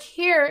your work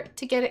here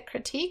to get it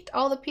critiqued.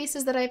 All the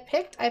pieces that I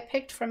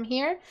picked from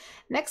here.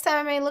 Next time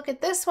I may look at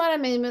this one,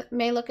 I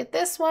may look at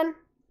this one.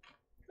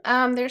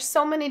 There's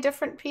so many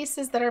different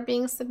pieces that are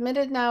being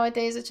submitted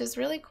nowadays, which is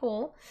really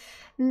cool.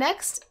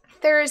 Next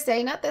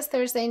Thursday, not this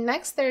Thursday,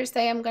 next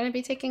Thursday, I'm going to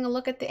be taking a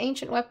look at the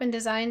Ancient Weapon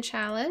Design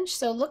Challenge.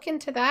 So look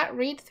into that,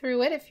 read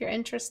through it if you're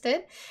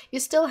interested. You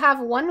still have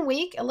 1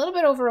 week, a little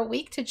bit over a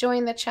week to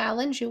join the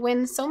challenge. You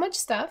win so much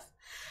stuff.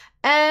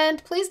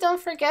 And please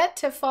don't forget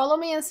to follow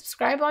me and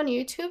subscribe on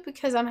YouTube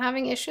because I'm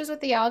having issues with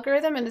the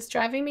algorithm and it's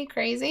driving me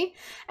crazy.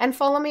 And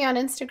follow me on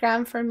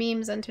Instagram for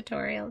memes and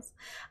tutorials.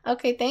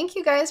 Okay, thank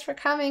you guys for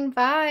coming.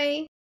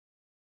 Bye.